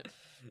off, innit?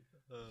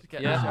 Just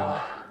get in the Yeah.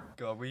 shower.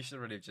 God, we should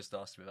really have just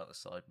asked him about the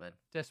Sidemen.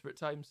 Desperate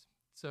times.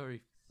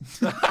 Sorry.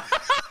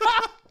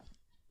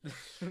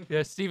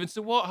 Yeah, Stephen,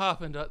 so what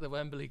happened at the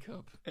Wembley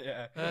Cup?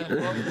 Yeah. What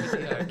was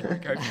it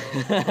like? Go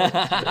for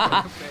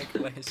it.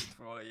 Big list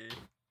for you.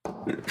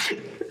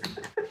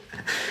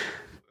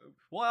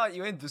 Why aren't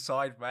you in the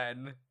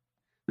Sidemen?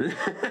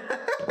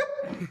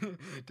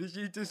 Did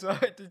you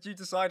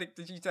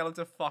tell him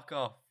to fuck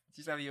off? Did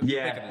you tell him you're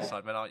Yeah. bigger than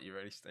Sidemen, aren't you,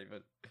 really,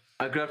 Stephen?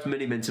 I grabbed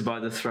Miniminter by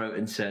the throat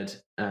and said,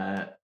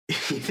 "You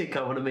think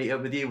I want to meet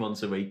up with you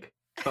once a week?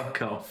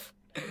 Fuck off."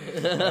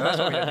 That's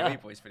why we don't do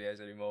Meat Boys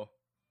videos anymore.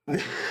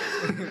 Because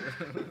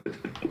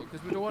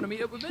we don't want to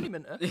meet up with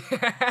Miniminter.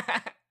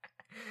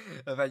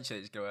 Eventually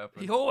it's going to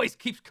happen. He always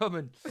keeps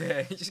coming.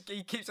 Yeah,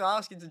 he keeps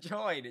asking to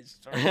join. It's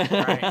very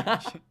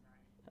strange.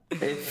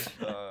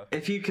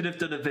 If you could have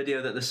done a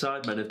video that the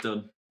Sidemen have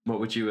done, what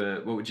would you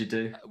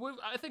do?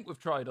 I think we've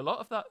tried a lot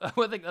of that. I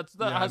think that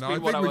Yeah, has no, been I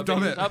what think our we've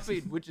done videos it. have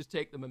been. We just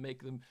take them and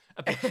make them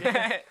a bit shit.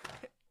 I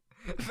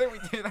think we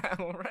do that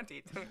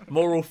already. Don't we?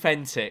 More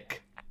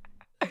authentic.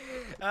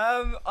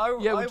 Yeah,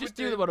 we just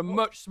do them on a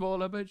much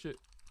smaller budget.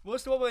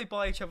 What's the one where they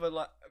buy each other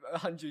like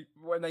 100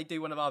 when they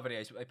do one of our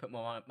videos, but they put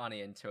more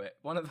money into it?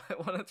 One of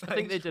those. I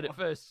think they did it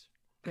first.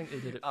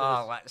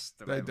 Oh, that's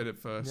the They way. did it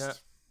first. Yeah.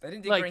 They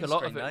didn't do Like green a lot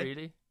screen, of it, though.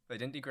 really. They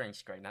didn't do green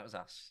screen. That was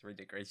us. We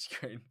did green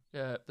screen.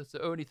 Yeah, that's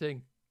the only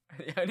thing.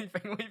 The only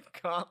thing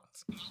we've got.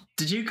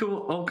 Did you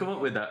all come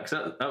up with that?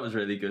 Because that was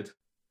really good.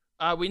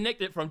 We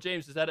nicked it from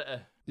James's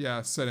editor.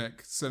 Yeah,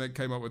 Cynic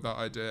came up with that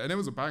idea, and it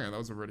was a banger. That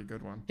was a really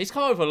good one. He's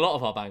come up with a lot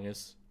of our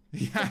bangers.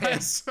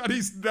 Yes, and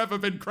he's never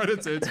been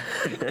credited.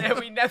 Yeah,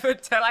 we never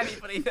tell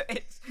anybody that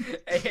it's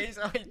his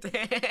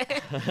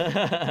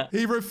idea.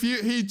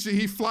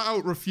 He flat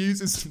out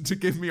refuses to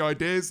give me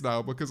ideas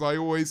now because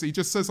he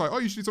just says like, oh,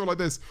 you should do it like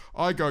this.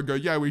 I go,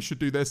 yeah, we should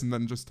do this, and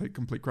then just take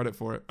complete credit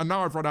for it. And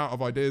now I've run out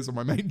of ideas on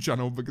my main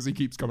channel because he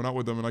keeps coming up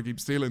with them and I keep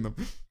stealing them.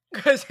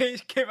 Because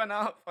he's given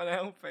up on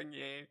helping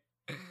you.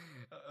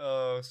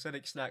 Oh,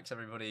 Cynic Snacks,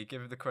 everybody.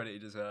 Give him the credit he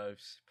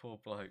deserves. Poor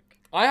bloke.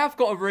 I have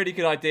got a really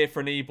good idea for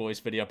an E-Boys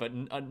video, but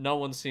no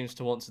one seems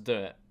to want to do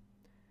it.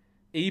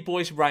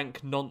 E-Boys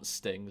rank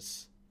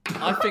non-stings.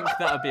 I think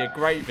that would be a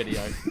great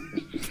video.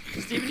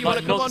 Stephen, you Like want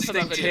to come on for that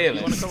non-stink video? tier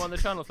You want to list. come on the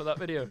channel for that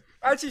video?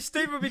 Actually,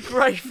 Steve would be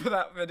great for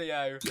that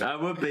video. I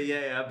would be,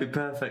 yeah, that'd be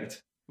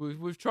perfect.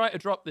 We've tried to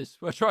drop this.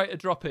 We're trying to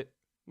drop it.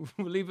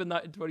 We're leaving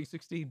that in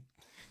 2016.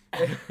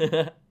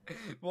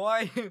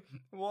 Why do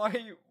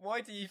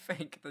you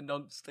think the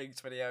non-stinks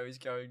video is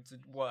going to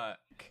work?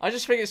 I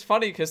just think it's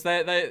funny because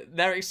they're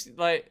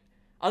like,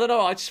 I don't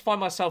know. I just find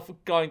myself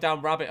going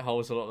down rabbit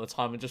holes a lot of the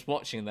time and just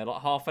watching. They're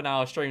like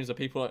half-an-hour streams of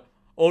people like,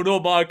 oh no,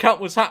 my account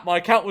was hacked. My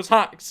account was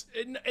hacked.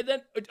 And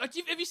then,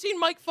 have you seen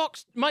Mike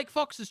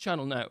Fox's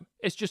channel now?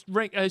 It's just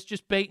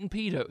baiting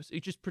pedos. He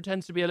just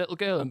pretends to be a little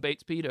girl and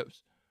baits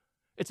pedos.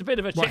 It's a bit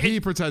of a. Well, he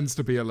pretends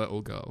to be a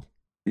little girl.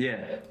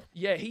 Yeah.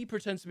 Yeah, he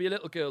pretends to be a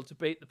little girl to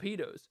bait the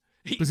pedos.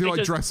 Does he like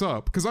does- dress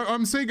up? Because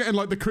I'm seeing it in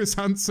like the Chris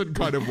Hansen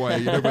kind of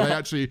way, where they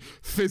actually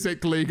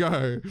physically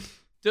go.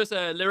 Does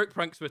lyric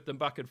pranks with them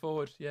back and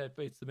forward. Yeah,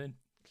 baits them in.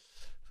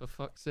 For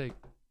fuck's sake.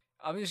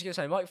 I'm just going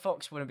to say, Mike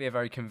Fox wouldn't be a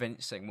very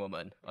convincing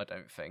woman, I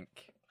don't think.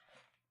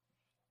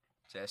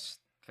 Just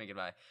thinking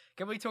about it.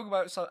 Can we talk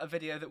about a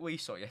video that we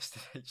saw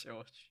yesterday,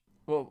 George?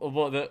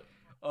 What the?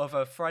 Of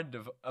a friend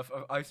of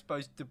I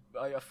suppose,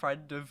 a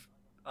friend of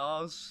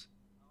ours?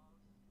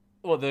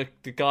 What the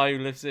guy who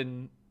lives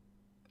in?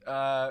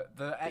 The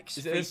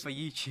Is it this?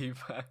 ex-FIFA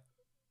YouTuber.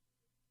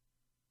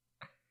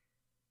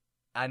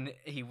 And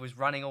he was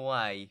running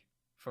away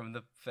from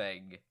the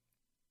thing.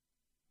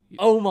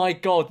 Oh my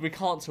god, we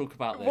can't talk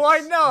about this. Why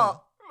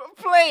not?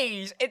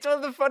 Please! It's one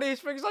of the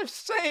funniest things I've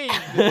seen!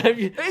 Have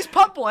you- It's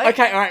public!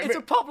 Okay, alright, It's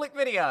a public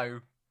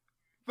video.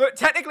 But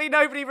technically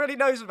nobody really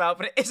knows about,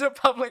 but it is a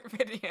public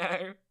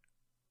video.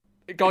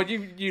 God,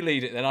 you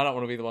lead it then. I don't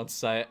want to be the one to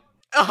say it.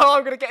 Oh,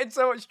 I'm going to get in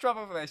so much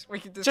trouble for this. We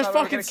can Just decide what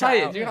we're fucking gonna say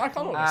cut it. Dude, I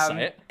can't want to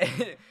say it.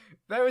 it.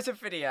 There was a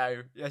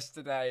video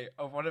yesterday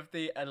of one of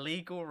the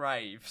illegal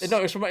raves. No,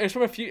 it was from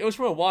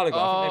a while ago.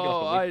 I think maybe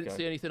like a I week didn't ago.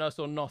 see anything. I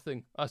saw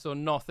nothing.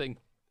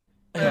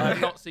 I've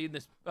not seen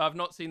this. I've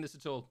not seen this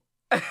at all.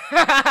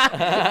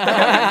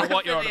 I don't know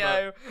what you're on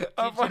about.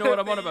 Do you know what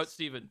I'm on about,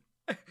 Stephen?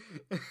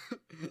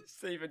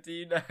 Stephen, do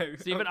you know?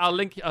 Stephen, I'll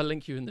link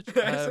you in the chat.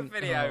 There's a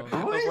video. oh.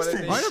 of What is one of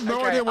this? these- I have no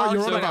Okay, idea what I'll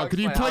you're on explain, about. Can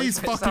you I'll please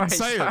explain. fucking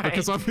Sorry, say sorry. it?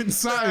 Because I've been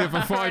sat here for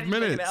I'm 5 already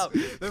picking it minutes. up.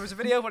 There was a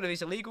video of one of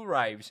these illegal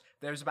raves.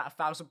 There was about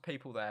 1,000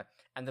 people there,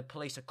 and the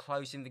police are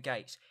closing the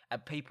gates,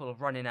 and people are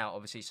running out,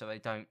 obviously, so they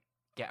don't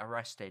get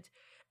arrested.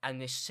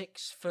 And this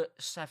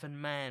 6'7"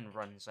 man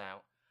runs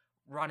out,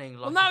 running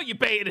like Well, now you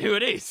baited who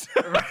it is.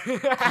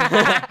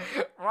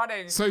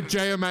 running. So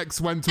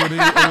JMX went to an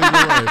illegal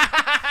rave.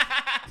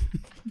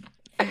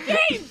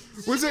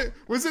 Was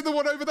it the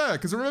one over there?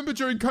 Because I remember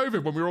during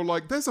COVID when we were all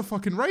like, "There's a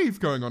fucking rave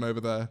going on over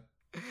there."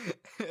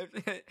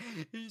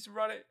 He's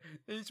running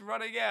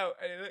out,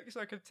 and it looks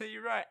like a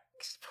T-Rex.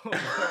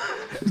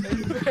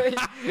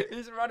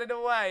 he's running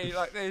away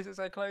like this as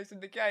they're closing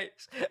the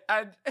gates,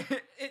 and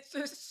it's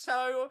just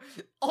so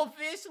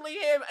obviously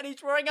him, and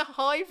he's wearing a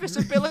high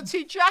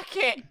visibility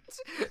jacket.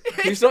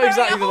 He's not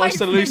exactly the most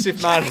wearing a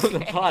elusive man on the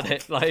jacket.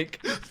 planet.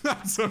 Like,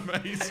 That's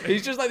amazing.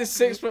 he's just like this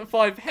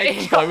 6'5"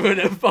 henchman in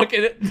a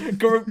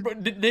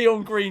fucking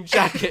neon green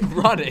jacket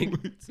running.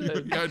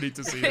 You don't need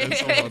to see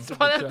this. Hold on. It's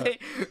one of the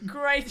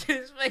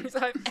greatest things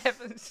I've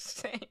ever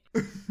seen.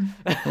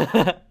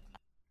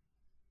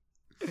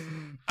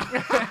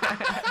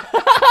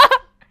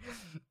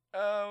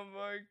 Oh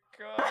my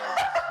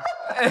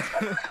god.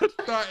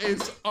 That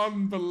is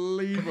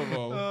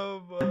unbelievable.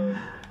 Oh my.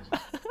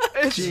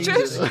 It's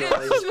Jesus just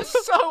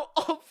Christ. so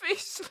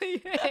obviously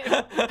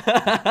him.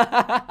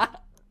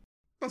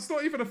 That's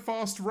not even a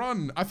fast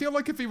run. I feel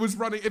like if he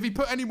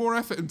put any more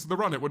effort into the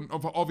run, it wouldn't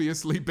have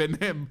obviously been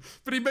him.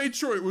 But he made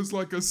sure it was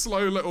like a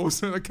slow little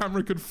so the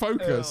camera could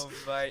focus. Oh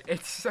mate,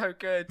 it's so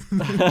good.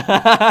 They've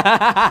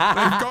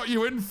got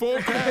you in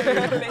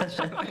 4K.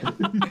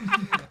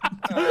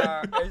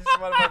 It's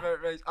one of my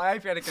favorite movies. I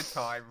hope you had a good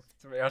time,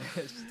 to be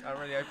honest. I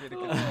really hope you had a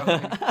good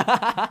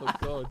time. For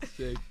God's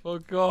sake. For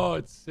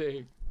God's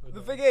sake.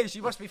 The thing is,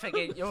 you must be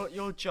thinking,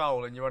 you're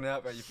Joel and you're running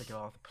out there, you're thinking,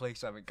 oh, the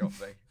police haven't got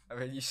me. I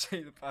mean, you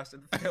see the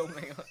person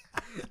filming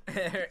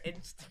their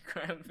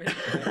Instagram video.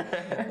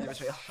 You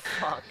must be,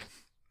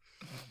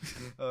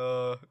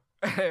 oh,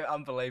 fuck.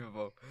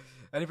 Unbelievable.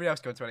 Anybody else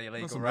go to any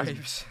illegal amazing.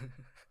 raves?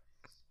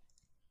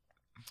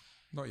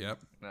 Not yet.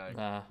 No.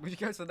 Nah. Would you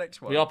go to the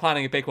next one? We are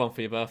planning a big one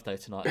for your birthday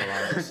tonight,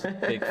 Alex.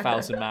 Big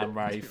 1,000-man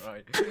rave.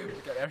 Right. We'll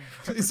get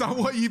everybody. Is that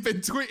what you've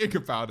been tweeting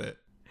about it?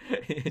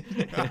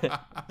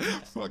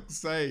 Fuck's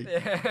sake.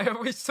 Yeah,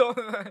 we saw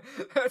the.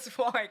 That's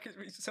why, because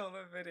we saw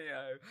the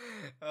video.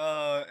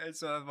 Oh,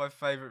 it's one of my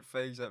favourite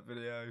things, that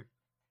video.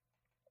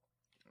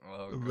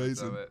 Oh, God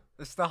Amazing. damn it.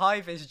 It's the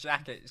high-vis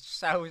jacket. It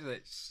sells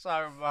it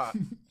so much.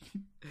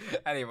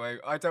 Anyway,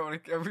 I don't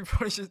want to. We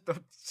probably should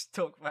not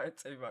talk about it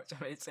too much.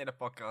 I mean, it's in a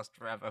podcast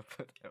forever,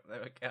 but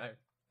there we go.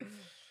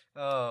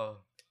 Oh.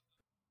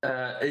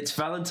 It's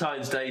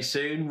Valentine's Day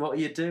soon. What are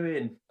you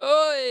doing?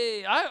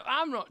 Oi!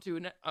 I'm not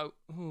doing it. Oh,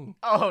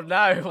 Oh, no.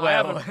 I Well,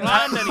 haven't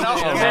planned anything.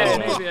 Oh.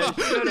 Maybe I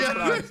should have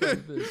planned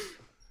something.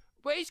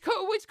 Wait, it's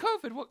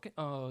COVID. What?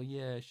 Oh,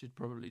 yeah, I should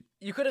probably.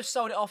 You could have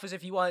sold it off as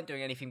if you weren't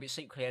doing anything, but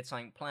secretly had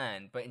something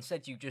planned. But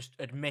instead, you just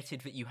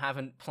admitted that you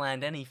haven't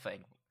planned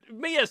anything.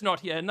 Mia's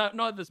not here.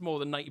 Neither's more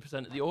than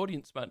 90% of the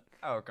audience, man.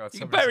 Oh, God. You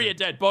can bury a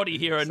dead body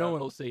here and no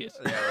one will see it.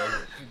 Yeah,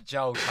 well,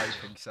 Joel's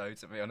hoping so,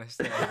 to be honest.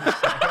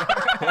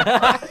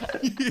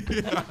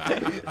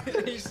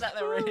 He's sat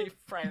there really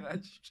praying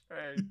that's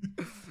true.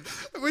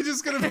 We're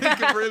just going to make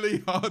it really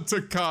hard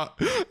to cut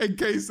in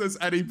case there's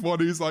anyone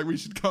who's like, we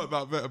should cut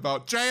that bit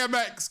about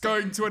JMX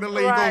going to an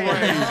illegal Right.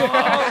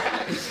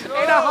 rave. In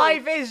a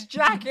high-vis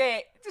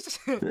jacket!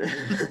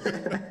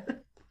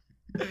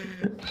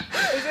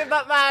 As if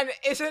that man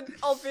isn't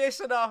obvious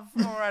enough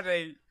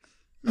already.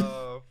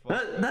 Oh,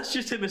 fuck. That's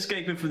just him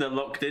escaping from the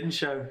Locked In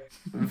show.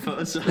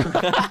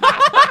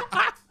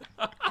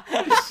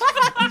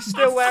 He's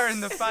still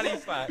wearing the fanny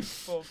pack,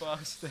 poor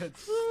bastard.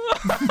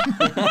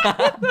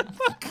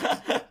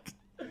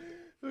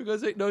 For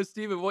God's sake, no,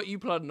 Stephen, what are you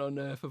planning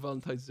on for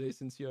Valentine's Day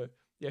since you're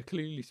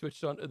clearly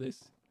switched on to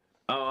this?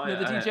 Oh, You know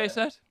the DJ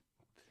set?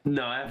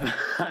 No, I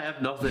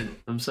have nothing.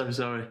 I'm so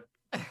sorry.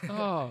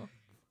 Oh.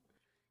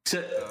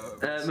 So,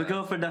 my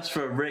girlfriend asked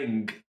for a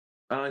ring,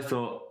 and I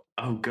thought,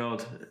 oh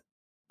God,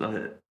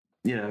 I'm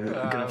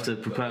gonna have to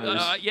propose.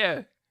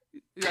 Yeah.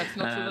 That's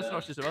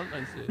not just a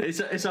Valentine's Day.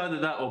 It's either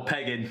that or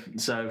pegging.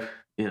 So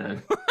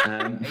Either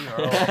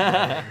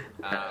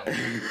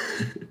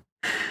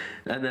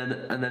and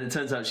then it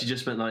turns out she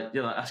just meant like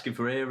asking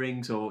for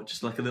earrings or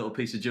just like a little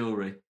piece of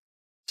jewelry.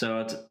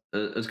 So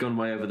I'd gone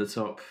way over the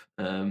top.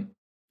 So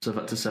I've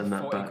had to send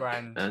that 40 back.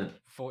 grand.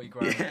 40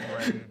 grand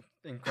ring,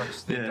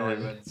 encrusted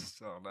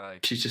diamonds. Oh no.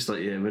 She's just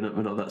like, yeah, we're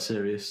not that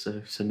serious,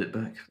 so send it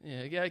back.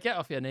 Yeah, get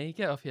off your knee.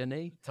 Get off your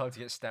knee. Time to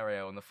get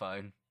stereo on the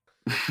phone.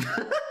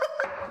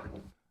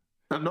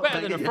 I'm not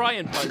Better than a begging you.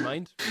 frying pan,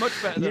 mind. Much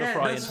better than a Yeah,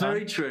 frying that's pan.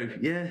 very true.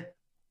 Yeah,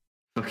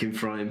 fucking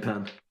frying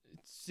pan.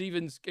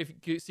 Stephen's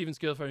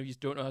girlfriend, if you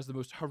don't know, has the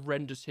most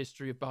horrendous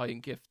history of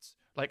buying gifts.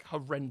 Like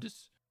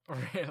horrendous.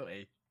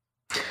 Really?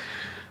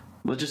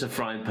 Well, just a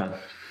frying pan.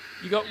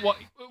 You got what?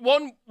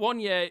 One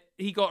year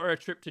he got her a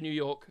trip to New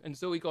York, and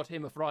so he got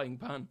him a frying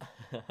pan.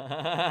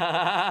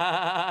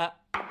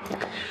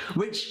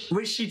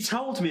 Which she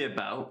told me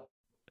about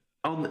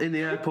in the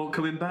airport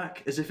coming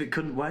back, as if it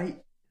couldn't wait.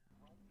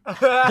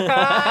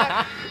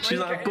 She's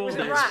like, I bought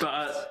this,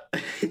 but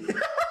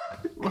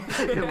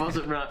it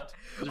wasn't wrapped.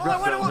 It was I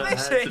wrapped wonder around what her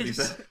this head, to be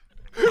is. fair.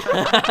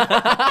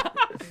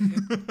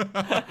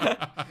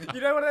 You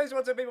know, one of those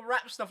ones where people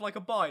wrap stuff like a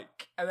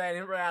bike, and then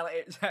in reality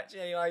it's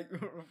actually like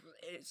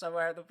it's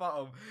somewhere at the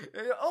bottom.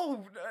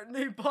 Oh, a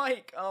new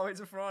bike! Oh, it's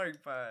a frying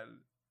pan.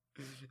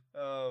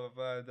 Oh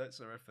man, that's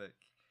horrific.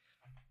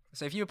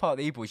 So if you were part of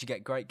the E-Boys, you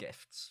get great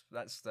gifts.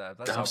 That's how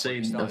I've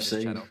seen.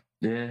 channel.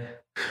 Yeah.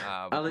 We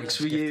Alex,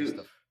 just were gift you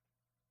stuff.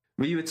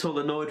 at all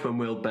annoyed when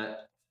Will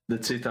bet the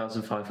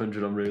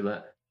 2,500 on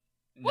roulette?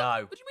 No.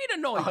 What do you mean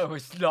annoyed? I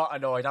was not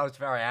annoyed. I was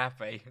very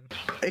happy.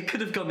 It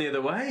could have gone the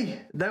other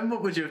way. Then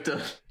what would you have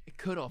done? It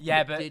could have.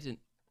 Yeah, but but- it didn't.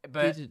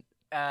 But Didn't.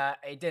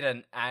 it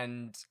didn't.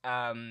 And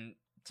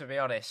to be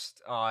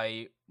honest,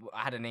 I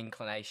had an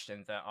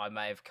inclination that I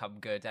may have come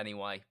good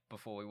anyway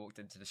before we walked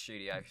into the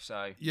studio.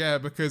 So Yeah,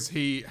 because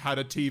he had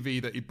a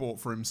TV that he bought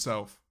for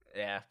himself.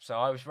 yeah, so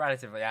I was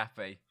relatively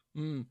happy.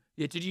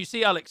 Yeah, did you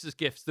see Alex's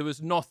gifts? There was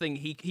nothing.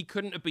 He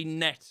couldn't have been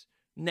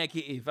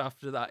negative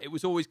after that. It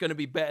was always going to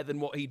be better than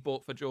what he'd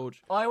bought for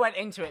George. I went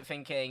into it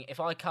thinking if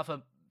I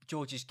cover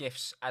George's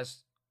gifts as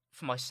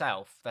for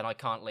myself, then I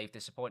can't leave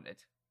disappointed.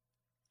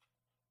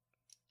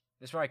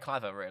 It's very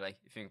clever, really,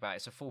 if you think about it.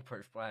 It's a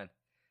foolproof plan.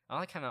 And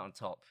I came out on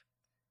top.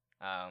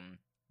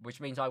 Which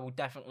means I'm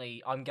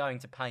going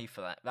to pay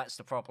for that. That's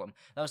the problem.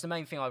 That was the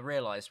main thing I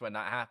realised when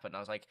that happened. I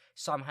was like,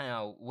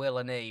 somehow Will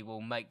and E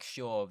will make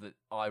sure that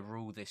I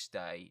rule this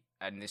day,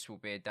 and this will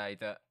be a day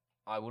that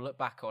I will look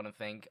back on and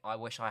think, I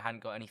wish I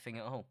hadn't got anything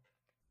at all.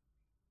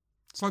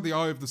 It's like the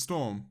eye of the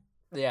storm.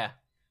 Yeah.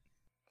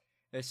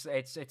 It's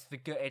the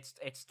good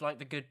it's like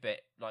the good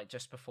bit, like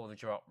just before the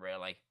drop,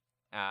 really.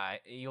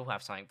 You'll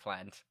have something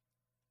planned.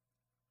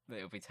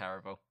 It'll be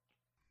terrible.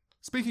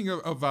 Speaking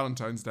of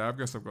Valentine's Day, I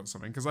guess I've got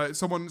something, because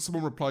someone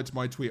replied to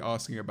my tweet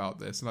asking about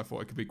this, and I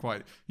thought it could be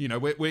quite,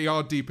 we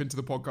are deep into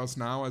the podcast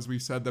now. As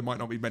we've said, there might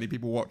not be many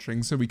people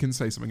watching, so we can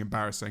say something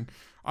embarrassing.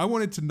 I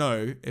wanted to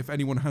know if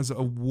anyone has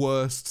a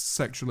worst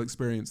sexual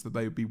experience that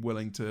they would be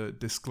willing to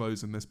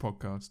disclose in this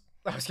podcast.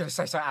 I was going to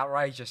say something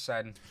outrageous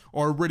then.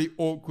 Or a really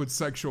awkward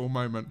sexual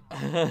moment.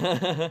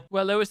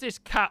 Well, there was this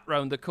cat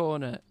round the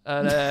corner.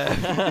 And,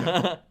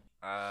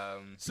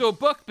 so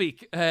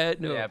Buckbeak,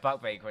 no. Yeah,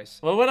 Buckbeak was.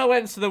 Well, when I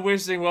went to the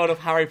Wizarding World of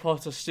Harry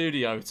Potter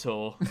studio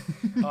tour,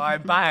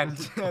 I'm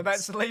banned.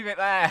 Let's leave it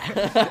there.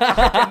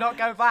 I cannot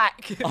go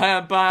back. I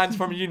am banned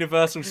from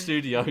Universal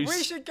Studios.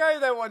 We should go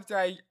there one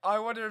day. I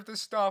wonder if the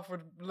staff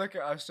would look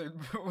at us and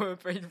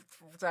would be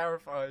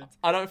terrified.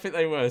 I don't think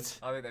they would.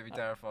 I think they'd be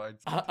terrified.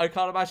 I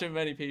can't imagine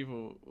many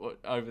people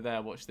over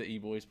there watch the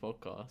E-Boys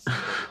podcast.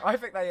 I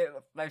think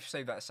they've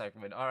seen that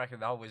segment. I reckon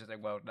the whole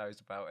Wizarding world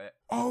knows about it.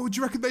 Oh, do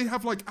you reckon they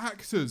have like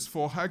actors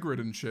for Hagrid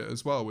and shit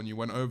as well when you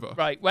went over?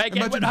 Right,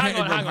 Imagine hang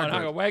hitting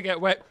on.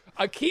 Hagrid.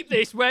 I keep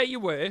this where you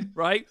were,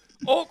 right?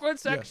 Awkward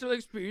sexual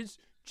experience.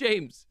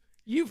 James,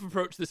 you've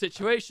approached the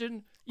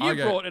situation. You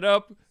Okay. brought it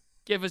up.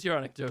 Give us your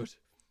anecdote.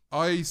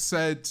 I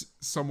said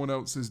someone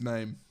else's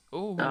name.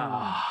 Oh,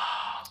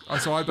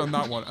 So I've done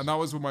that one, and that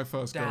was with my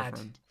first Dad.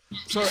 girlfriend.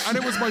 So, and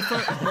it was my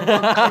first.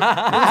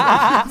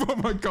 Oh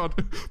my god,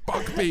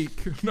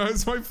 Buckbeak. No,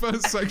 it's my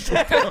first sexual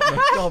partner.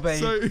 Dobby.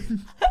 So,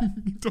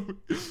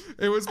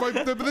 it was my.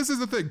 But this is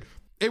the thing.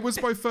 It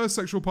was my first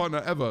sexual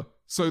partner ever.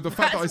 So the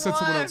fact that I That's said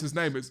someone why. else's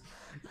name is,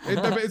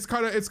 it's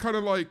kind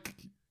of like.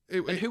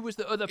 and who was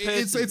the other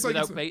person it's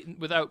like-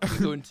 without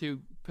going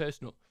too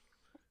personal?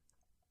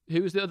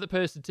 Who was the other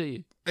person to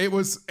you? It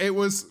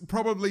was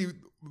probably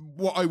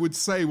what I would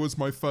say was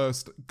my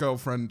first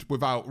girlfriend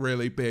without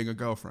really being a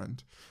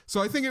girlfriend.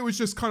 So I think it was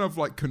just kind of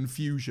like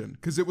confusion,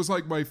 because it was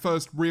like my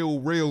first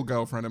real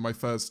girlfriend and my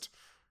first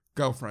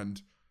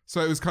girlfriend. So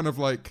it was kind of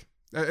like,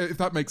 if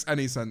that makes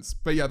any sense.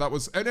 But yeah, that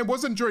was, and it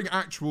wasn't during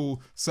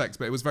actual sex,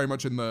 but it was very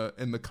much in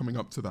the coming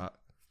up to that.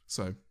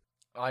 So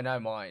I know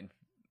mine.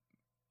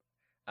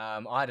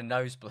 I had a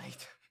nosebleed.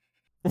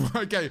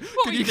 okay,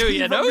 were you doing,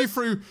 your run me nose?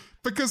 through,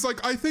 because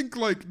like I think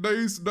like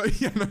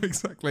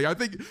exactly. I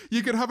think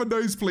you could have a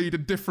nosebleed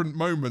at different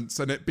moments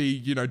and it be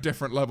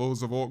different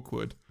levels of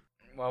awkward.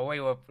 Well, we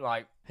were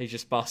like, He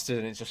just busted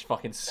and it's just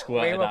fucking we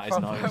squirted were, out his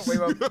nose. we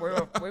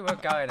were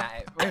going at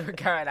it. We were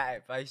going at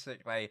it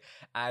basically,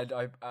 and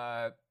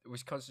I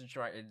was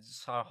concentrating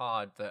so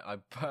hard that I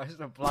burst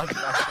a blood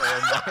vessel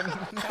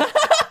in my.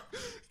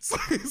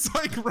 It's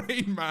like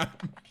Rain Man.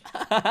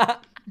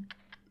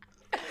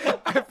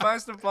 I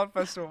burst a blood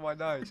vessel in my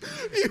nose.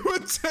 You were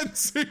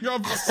tensing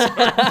up so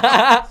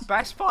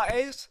Best part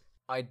is,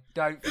 I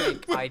don't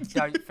think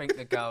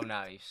the girl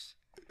knows,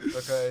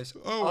 because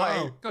Oh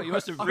wow. God, you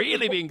must have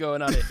really been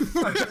going at it.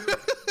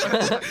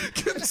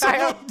 Can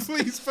someone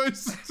please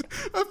post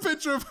a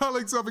picture of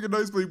Alex having a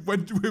nosebleed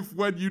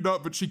when you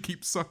nut but she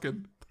keeps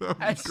sucking?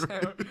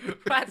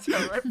 That's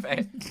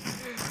horrific.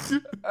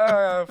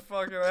 Oh,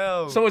 fucking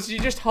hell. So what, you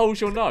just hold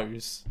your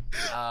nose?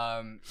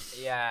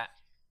 Yeah.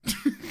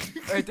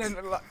 It didn't.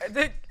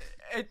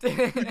 It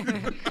didn't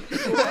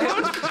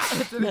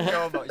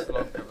go on much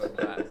longer than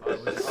that. I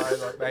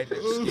made an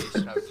excuse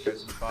and I was going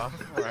to the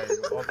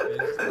bathroom,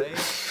 obviously.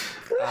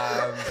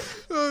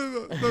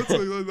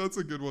 That's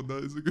a good one.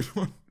 That is a good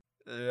one.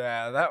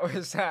 Yeah, that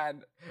was that.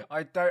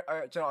 I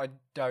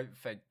don't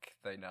think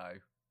they know.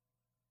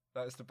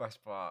 That's the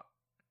best part.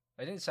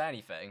 They didn't say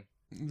anything.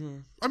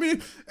 I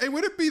mean, it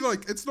wouldn't be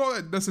like, it's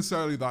not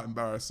necessarily that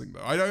embarrassing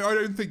though. I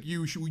don't think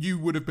you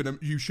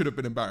should have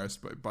been embarrassed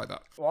by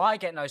that. Well, I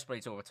get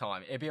nosebleeds all the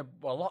time. It'd be a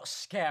lot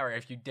scarier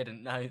if you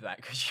didn't know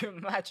that. Could you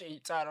imagine you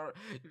turn on,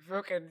 you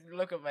fucking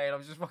look at me and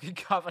I'm just fucking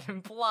covered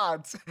in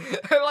blood,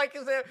 like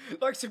is it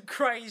like some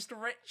crazed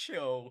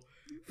ritual?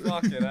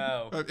 Fucking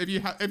hell. If you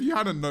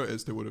hadn't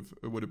noticed, it would have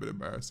been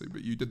embarrassing.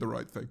 But you did the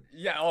right thing.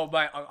 Yeah. Oh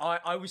mate,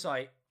 I was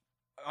like.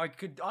 I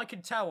could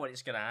tell when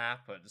it's gonna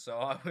happen, so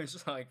I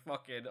was like,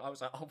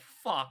 oh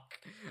fuck,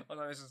 I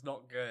know this is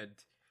not good.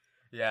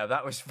 Yeah,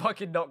 that was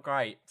fucking not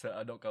great.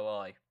 I'm not gonna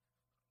lie.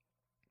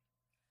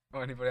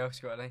 Or anybody else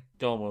got any?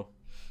 Go on, Will.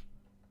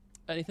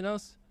 Anything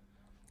else?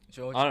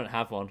 George? I don't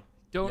have one.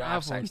 Don't You have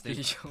have one. sex, do you,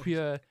 Just George?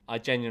 pure. I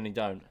genuinely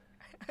don't.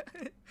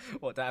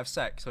 What, to have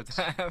sex or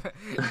to have?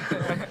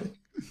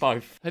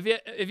 Both. Have you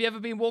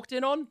ever been walked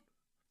in on?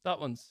 That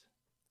one's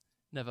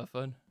never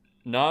fun.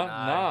 No,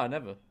 No.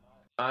 never.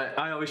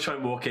 I always try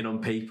and walk in on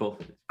people.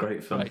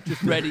 Great fun. Right,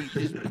 just ready,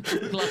 just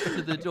glass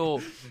to the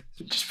door.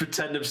 Just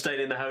pretend I'm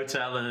staying in the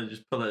hotel and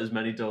just pull out as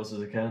many doors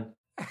as I can.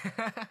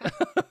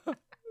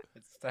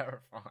 It's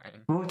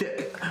terrifying. Well,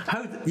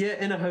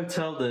 in a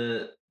hotel,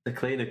 the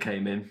cleaner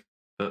came in,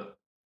 but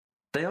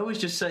they always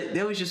just say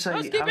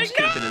Housekeeping,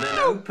 housekeeping and then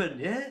open.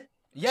 Yeah.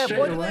 Yeah, Straight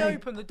why do away. they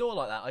open the door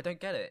like that? I don't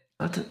get it.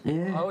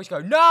 Yeah. I always go,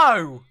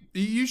 no!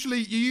 You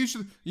usually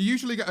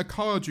get a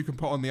card you can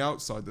put on the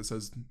outside that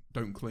says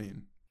 "Don't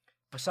clean."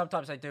 But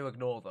sometimes they do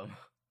ignore them.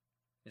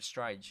 It's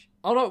strange.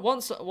 Oh no!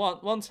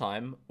 One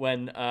time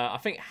when I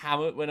think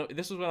Hammond,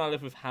 this was when I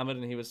lived with Hammond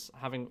and he was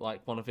having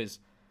like one of his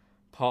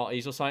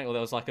parties or something, or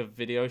there was like a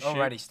video shoot.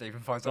 Already,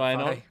 Stephen finds that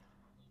going on. funny.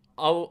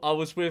 I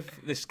was with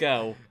this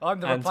girl. I'm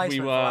the and replacement we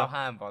for were, Al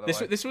Ham, by the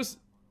way. This was,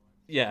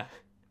 yeah.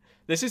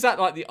 This is at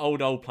like the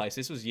old place.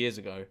 This was years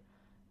ago,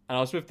 and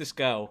I was with this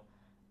girl,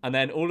 and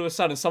then all of a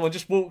sudden someone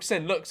just walks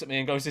in, looks at me,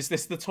 and goes, "Is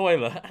this the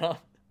toilet?"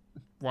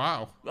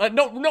 Wow.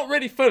 Not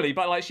really fully,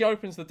 but like she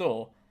opens the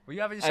door. Were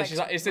you having And sex? she's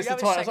like, "Is this were the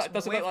you toilet?" I was having like,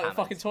 "Doesn't sex look like the with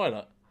fucking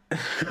toilet."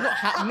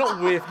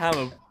 Not with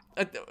Hammer.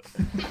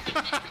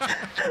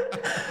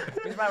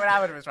 Who's about when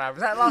Hammond was around?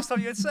 Was that the last time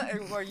you had sex?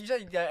 Well, you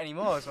said you don't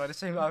anymore, so I'd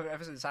assume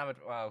ever since Hammond.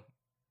 Wow.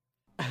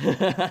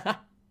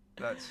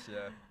 That's,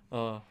 yeah.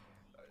 Oh,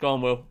 go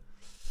on, Will.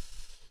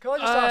 Can I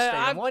just ask, Stephen,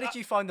 I'm- why did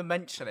you find the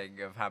mentioning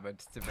of Hammond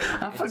to be?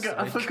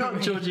 I forgot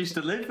George used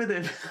to live with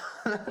him.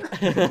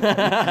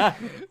 That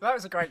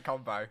was a great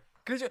combo.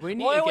 We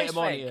need I to get always him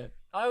on think- here.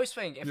 I always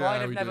think if Yeah, I'd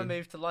have we never do.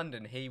 moved to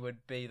London, he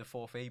would be the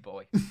fourth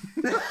E-boy.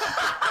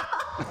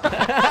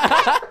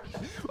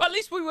 Well, at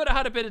least we would have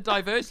had a bit of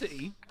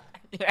diversity.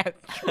 Yeah,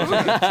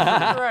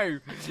 true.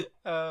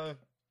 Oh,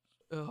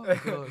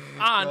 God.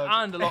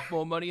 and a lot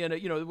more money, and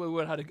we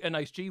would have had a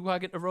nice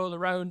G-Wagon to roll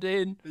around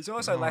in. It's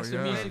also less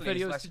yeah. music Videos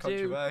videos, less to do.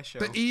 controversial.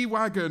 The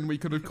E-Wagon we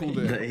could have called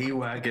it. The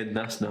E-Wagon,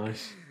 that's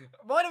nice.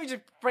 Why don't we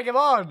just bring him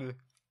on?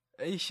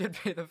 He should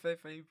be the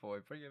fifth E-boy.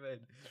 Bring him in.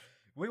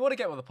 We want to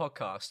get on the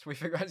podcast. We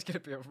think that's going to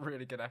be a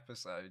really good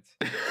episode.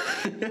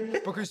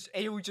 Because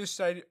he will just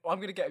say, I'm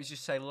going to get him to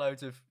just say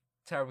loads of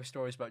terrible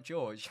stories about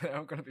George. They're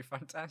all going to be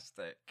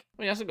fantastic.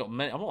 He hasn't got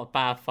many. I'm not a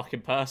bad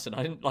fucking person.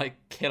 I didn't like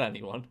kill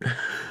anyone.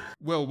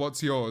 Will,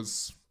 what's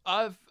yours?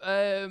 I've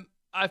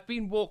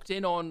been walked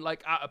in on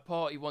like at a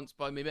party once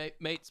by my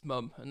mate's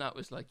mum, and that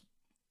was like,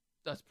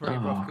 that's pretty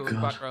rough going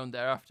God. back round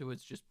there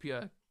afterwards, just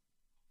pure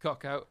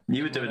cock out.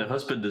 You were doing a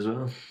husband as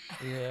well.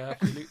 Yeah,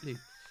 absolutely.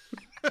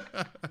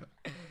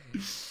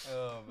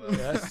 Oh, man.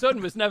 Yeah,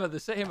 son was never the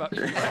same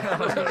actually.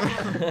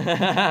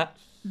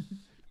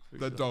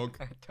 The dog.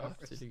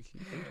 Absolutely.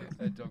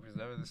 That dog was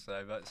never the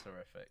same. That's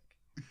horrific.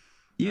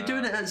 You're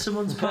doing it at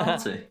someone's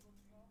party.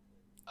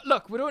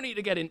 Look, we don't need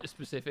to get into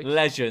specifics.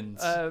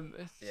 Legends.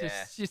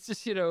 It's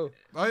just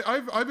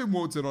I've been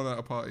walked in on at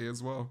a party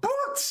as well. What?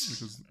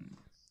 Which is,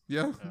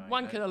 yeah.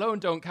 wanking alone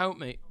don't count,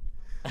 mate.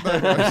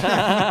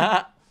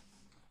 I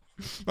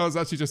was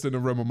actually just in a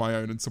room on my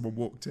own and someone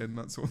walked in,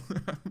 that's all.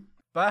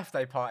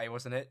 Birthday party,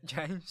 wasn't it,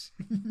 James?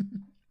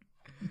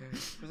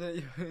 Was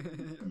it?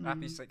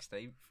 Happy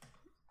 16th.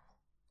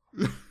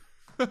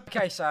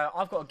 Okay, so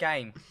I've got a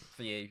game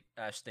for you,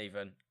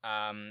 Stephen.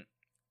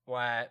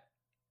 Where,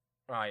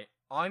 right,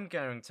 I'm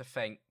going to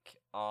think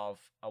of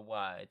a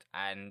word,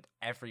 and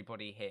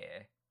everybody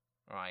here,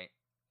 right,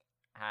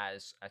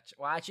 has a.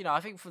 Well, actually, no. I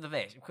think for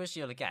this, because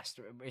you're the guest,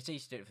 it's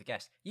easy to do it for the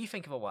guest. You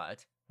think of a word,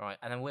 right,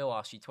 and then we'll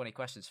ask you 20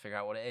 questions to figure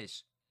out what it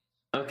is.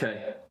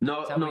 Okay.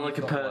 Not Tell me like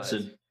a you've got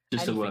person.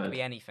 Just a anything word. could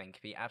be anything.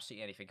 Could be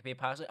absolutely anything. Could be a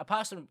person. A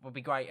person would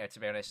be greater, to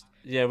be honest.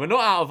 Yeah, we're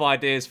not out of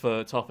ideas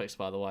for topics,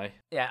 by the way.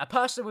 Yeah, a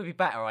person would be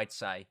better, I'd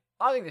say.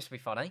 I think this would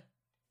be funny.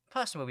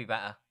 Person would be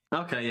better.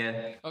 Okay,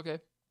 yeah. Okay.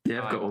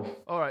 Yeah, I've got one.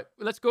 All right.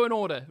 Well, let's go in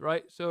order,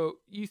 right? So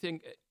you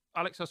think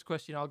Alex asks a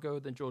question, I'll go,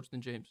 then George,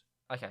 then James.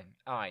 Okay.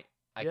 All right.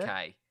 Yeah?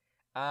 Okay.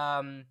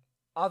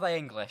 Are they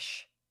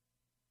English?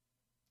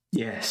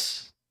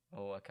 Yes.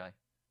 Oh, okay.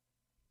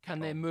 Can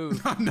they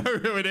move? I know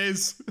who it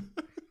is.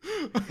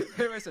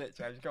 Who is it,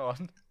 James? Go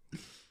on.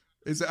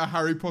 Is it a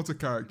Harry Potter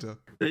character?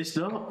 It's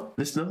not.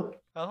 It's not.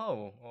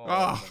 Oh.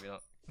 Ah. Maybe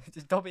not.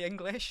 Is Dobby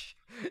English?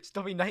 Is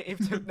Dobby native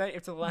to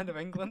the land of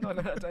England? I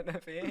don't know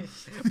if he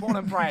is. Born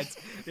and bred.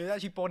 He was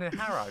actually born in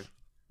Harrow.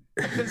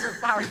 It's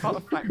a Harry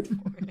Potter fact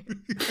for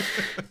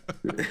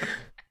me.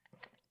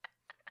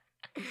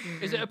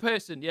 Is it a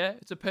person? Yeah,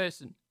 it's a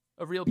person.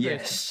 A real person.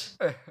 Yes.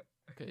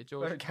 Okay,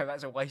 George. Okay,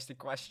 that's a wasted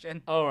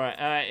question. All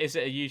right. Is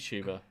it a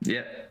YouTuber?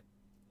 Yeah.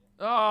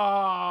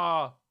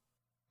 Ah!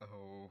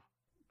 Oh.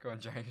 Go on,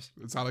 James.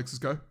 It's Alex's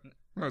go.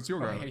 No, it's your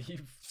go. Alex. You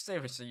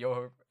seriously,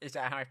 is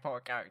that a Harry Potter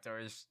character?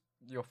 Is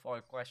your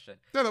final question?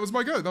 Yeah, that was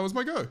my go. That was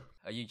my go.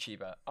 A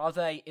YouTuber. Are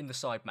they in the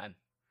Sidemen?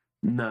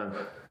 No.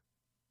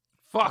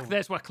 Fuck,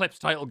 there's my clip's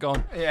title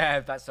gone.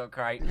 Yeah, that's not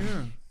great.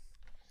 Yeah.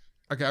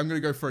 Okay, I'm gonna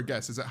go for a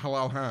guess. Is it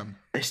Halal Ham?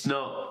 It's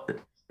not.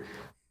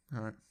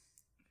 All right.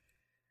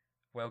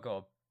 Well,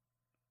 go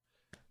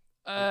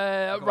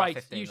on. Right,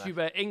 15 left.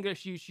 YouTuber,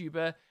 English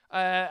YouTuber.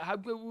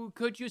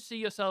 Could you see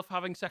yourself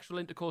having sexual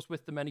intercourse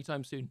with them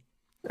anytime soon?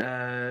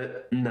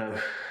 No.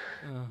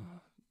 Oh,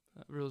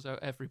 that rules out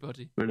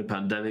everybody. We're in a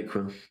pandemic,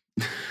 Will.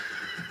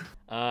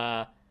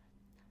 Are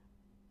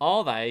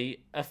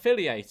they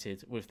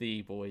affiliated with the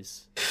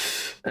E-Boys?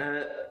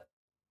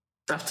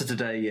 After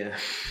today, yeah.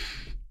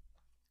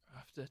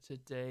 After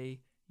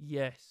today,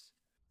 yes.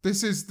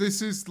 This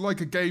is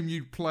like a game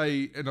you'd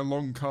play in a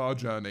long car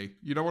journey.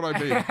 You know what I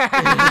mean?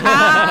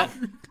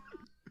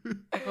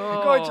 Go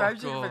on,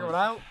 James. You can figure it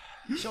out.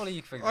 Surely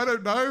you can figure it I out.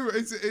 don't know.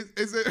 Is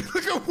it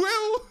look at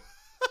Will?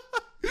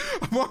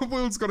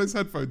 Will's got his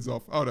headphones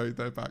off. Oh no,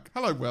 they're back.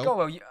 Hello, Will.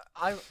 Go on,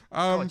 go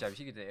on, James.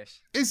 You can do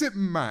this. Is it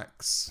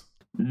Max?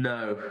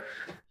 No.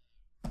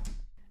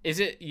 Is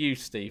it you,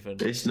 Stephen?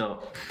 It's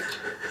not.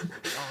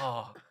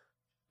 Oh,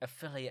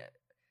 affiliate.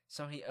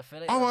 Sorry,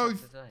 affiliate. Oh, of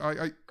well,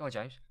 today. Go on,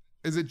 James.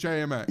 is it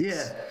JMX?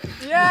 Yeah.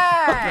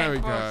 Yeah. There we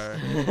go.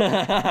 go.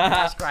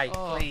 That's great.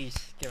 Please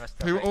give us.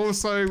 Who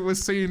also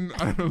was seen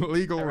on an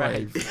illegal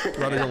rave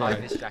running Hide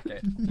away. this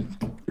jacket.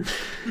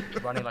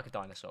 Running like a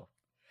dinosaur.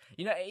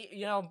 You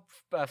know,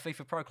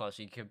 FIFA Pro Clubs,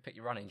 you can pick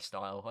your running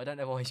style. I don't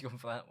know why he's gone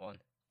for that one.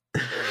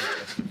 Very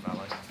interesting,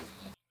 fellas.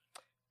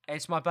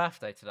 It's my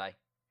birthday today.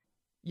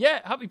 Yeah,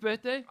 happy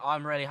birthday.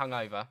 I'm really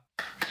hungover.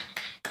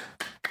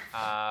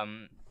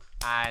 And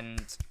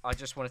I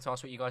just wanted to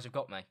ask what you guys have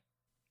got me.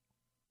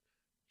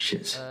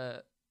 Shit.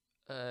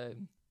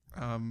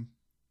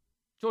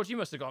 George, you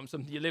must have got him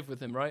something. You live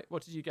with him, right?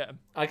 What did you get him?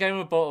 I gave him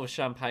a bottle of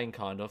champagne,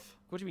 kind of.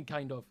 What do you mean,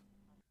 kind of?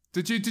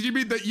 Did you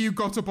mean that you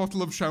got a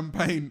bottle of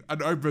champagne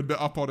and opened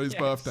it up on his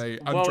birthday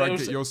and Well, drank it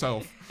was- it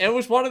yourself? It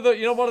was one of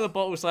the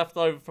bottles left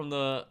over from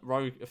the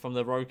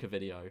Roka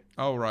video.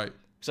 Oh right.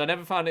 Because I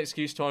never found an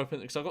excuse to open.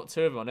 Because I got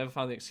two of them, I never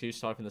found the excuse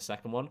to open the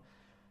second one.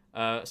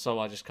 So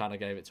I just kind of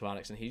gave it to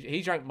Alex, and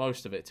he drank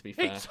most of it. To be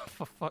fair,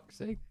 For fuck's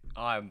sake.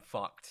 I'm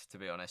fucked, to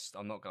be honest.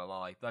 I'm not gonna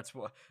lie. That's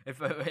what.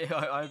 If I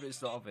hope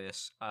it's not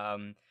obvious.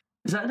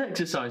 Is that an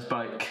exercise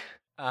bike?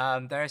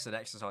 There is an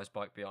exercise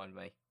bike behind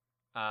me.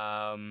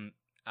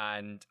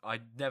 And I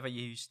never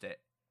used it.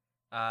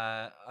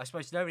 I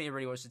suppose nobody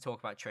really wants to talk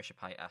about Trisha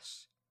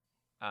Paytas.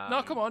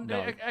 No, come on. no.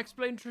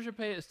 Explain Trisha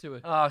Paytas to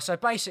her. Oh, so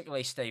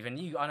basically, Stephen,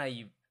 I know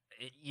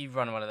you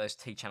run one of those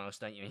T channels,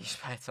 don't you, in your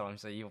spare time?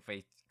 So you'll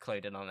be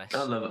clued in on this.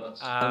 I love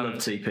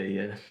TP,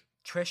 yeah.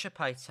 Trisha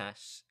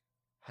Paytas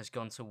has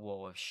gone to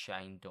war with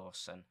Shane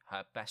Dawson,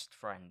 her best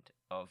friend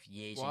of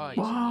years Why? and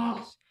years and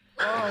years.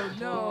 Oh,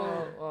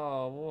 no.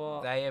 Oh,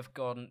 what? They have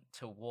gone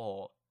to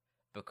war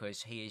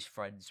because he is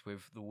friends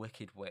with the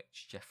Wicked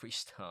Witch, Jeffree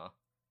Star.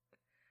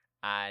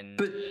 And,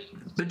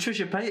 But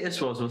Trisha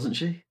Paytas wasn't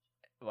she?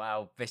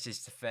 well, this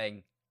is the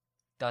thing.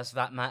 Does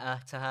that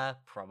matter to her?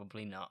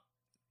 Probably not.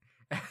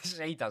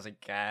 She doesn't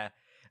care.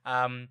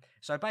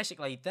 So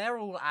basically, they're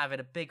all having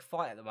a big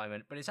fight at the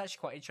moment, but it's actually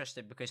quite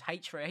interesting because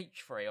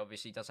H3H3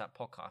 obviously does that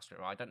podcast with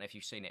her. I don't know if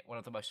you've seen it. One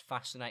of the most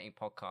fascinating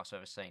podcasts I've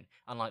ever seen,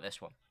 unlike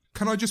this one.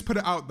 Can I just put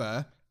it out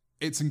there?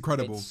 It's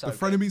incredible. It's so the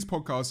Frenemies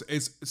podcast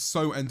is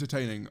so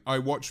entertaining. I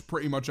watch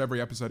pretty much every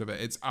episode of it.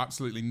 It's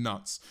absolutely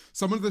nuts.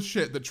 Some of the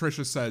shit that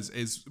Trisha says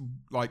is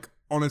like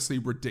honestly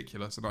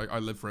ridiculous, and I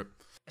live for it.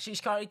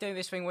 She's currently doing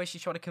this thing where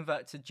she's trying to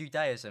convert to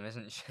Judaism,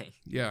 isn't she?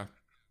 Yeah.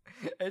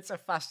 It's a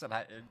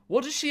fascinating.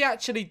 What does she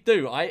actually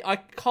do? I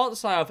can't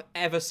say I've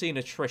ever seen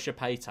a Trisha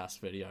Paytas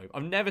video.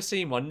 I've never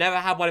seen one. Never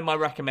had one in my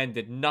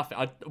recommended. Nothing.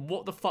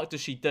 What the fuck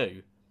does she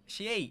do?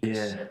 She eats.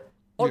 Yeah.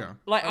 Oh, Yeah.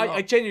 Like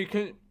I genuinely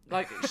couldn't.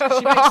 Like she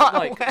makes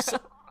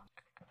like.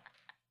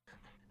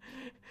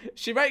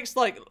 She makes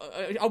like.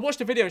 I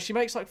watched a video. She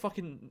makes like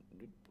fucking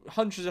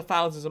hundreds of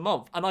thousands a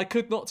month, and I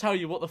could not tell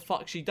you what the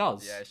fuck she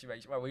does. Yeah, she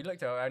makes. Well, we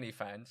looked at her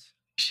OnlyFans.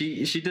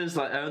 She does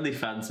like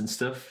OnlyFans and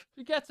stuff.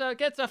 She gets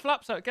her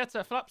flaps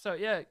out.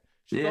 Yeah.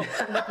 She's Yeah.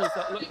 got nipples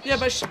that look. Yeah,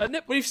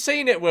 but we've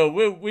seen it, Will.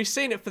 We've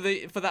seen it for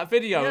that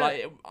video.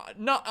 Yeah. Like,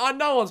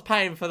 no one's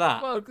paying for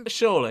that. Well,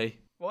 surely.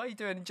 Why are you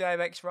doing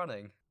JMX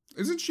running?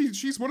 Isn't she?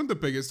 She's one of the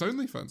biggest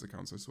OnlyFans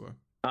accounts, I swear.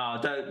 Oh,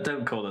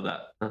 don't call her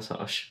that. That's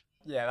harsh.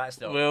 Yeah, that's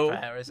not Will,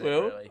 fair, is it?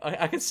 Will, Really?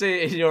 I can see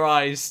it in your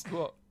eyes.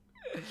 What?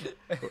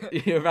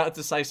 You're about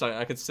to say something.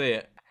 I can see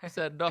it. I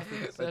said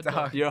nothing. I The said dark-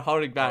 nothing. You're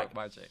holding back. Dark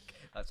magic.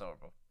 That's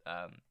horrible.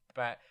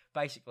 But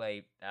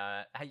basically,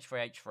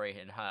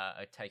 H3H3 and her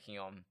are taking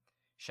on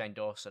Shane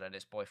Dawson and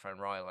his boyfriend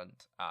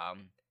Ryland.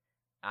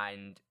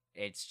 And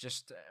it's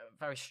just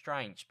very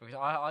strange because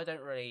I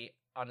don't really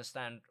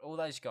understand. All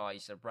those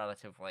guys are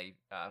relatively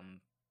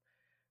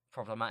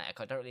problematic.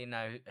 I don't really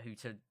know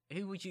whose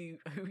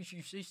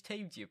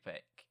team do you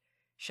pick?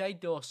 Shane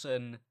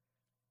Dawson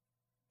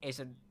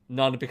isn't.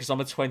 None, because I'm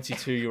a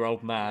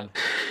 22-year-old man.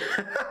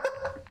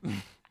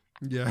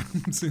 Yeah,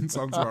 sounds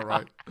about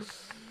right.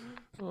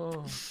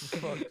 Oh, for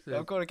fuck's sake.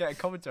 I've got to get a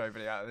commentary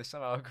video out of this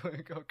somehow. I've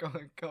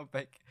got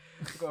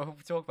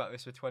to talk about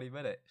this for 20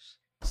 minutes.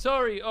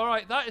 Sorry, all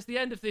right, that is the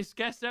end of this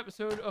guest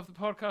episode of the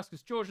podcast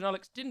because George and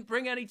Alex didn't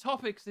bring any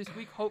topics this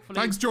week, hopefully.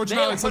 Thanks, George and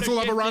they'll Alex. put Let's all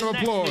have a shift round in of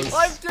next applause. week.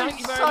 I'm doing Thank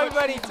you very so much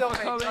many for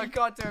topics. coming. I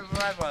can't do it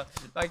forever.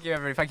 Thank you,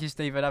 everybody. Thank you,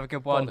 Stephen. Have a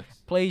good one. Bollocks.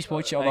 Please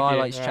watch it on the Thank you.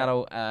 Highlights Right.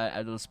 channel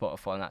and on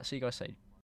Spotify and that. See you guys soon.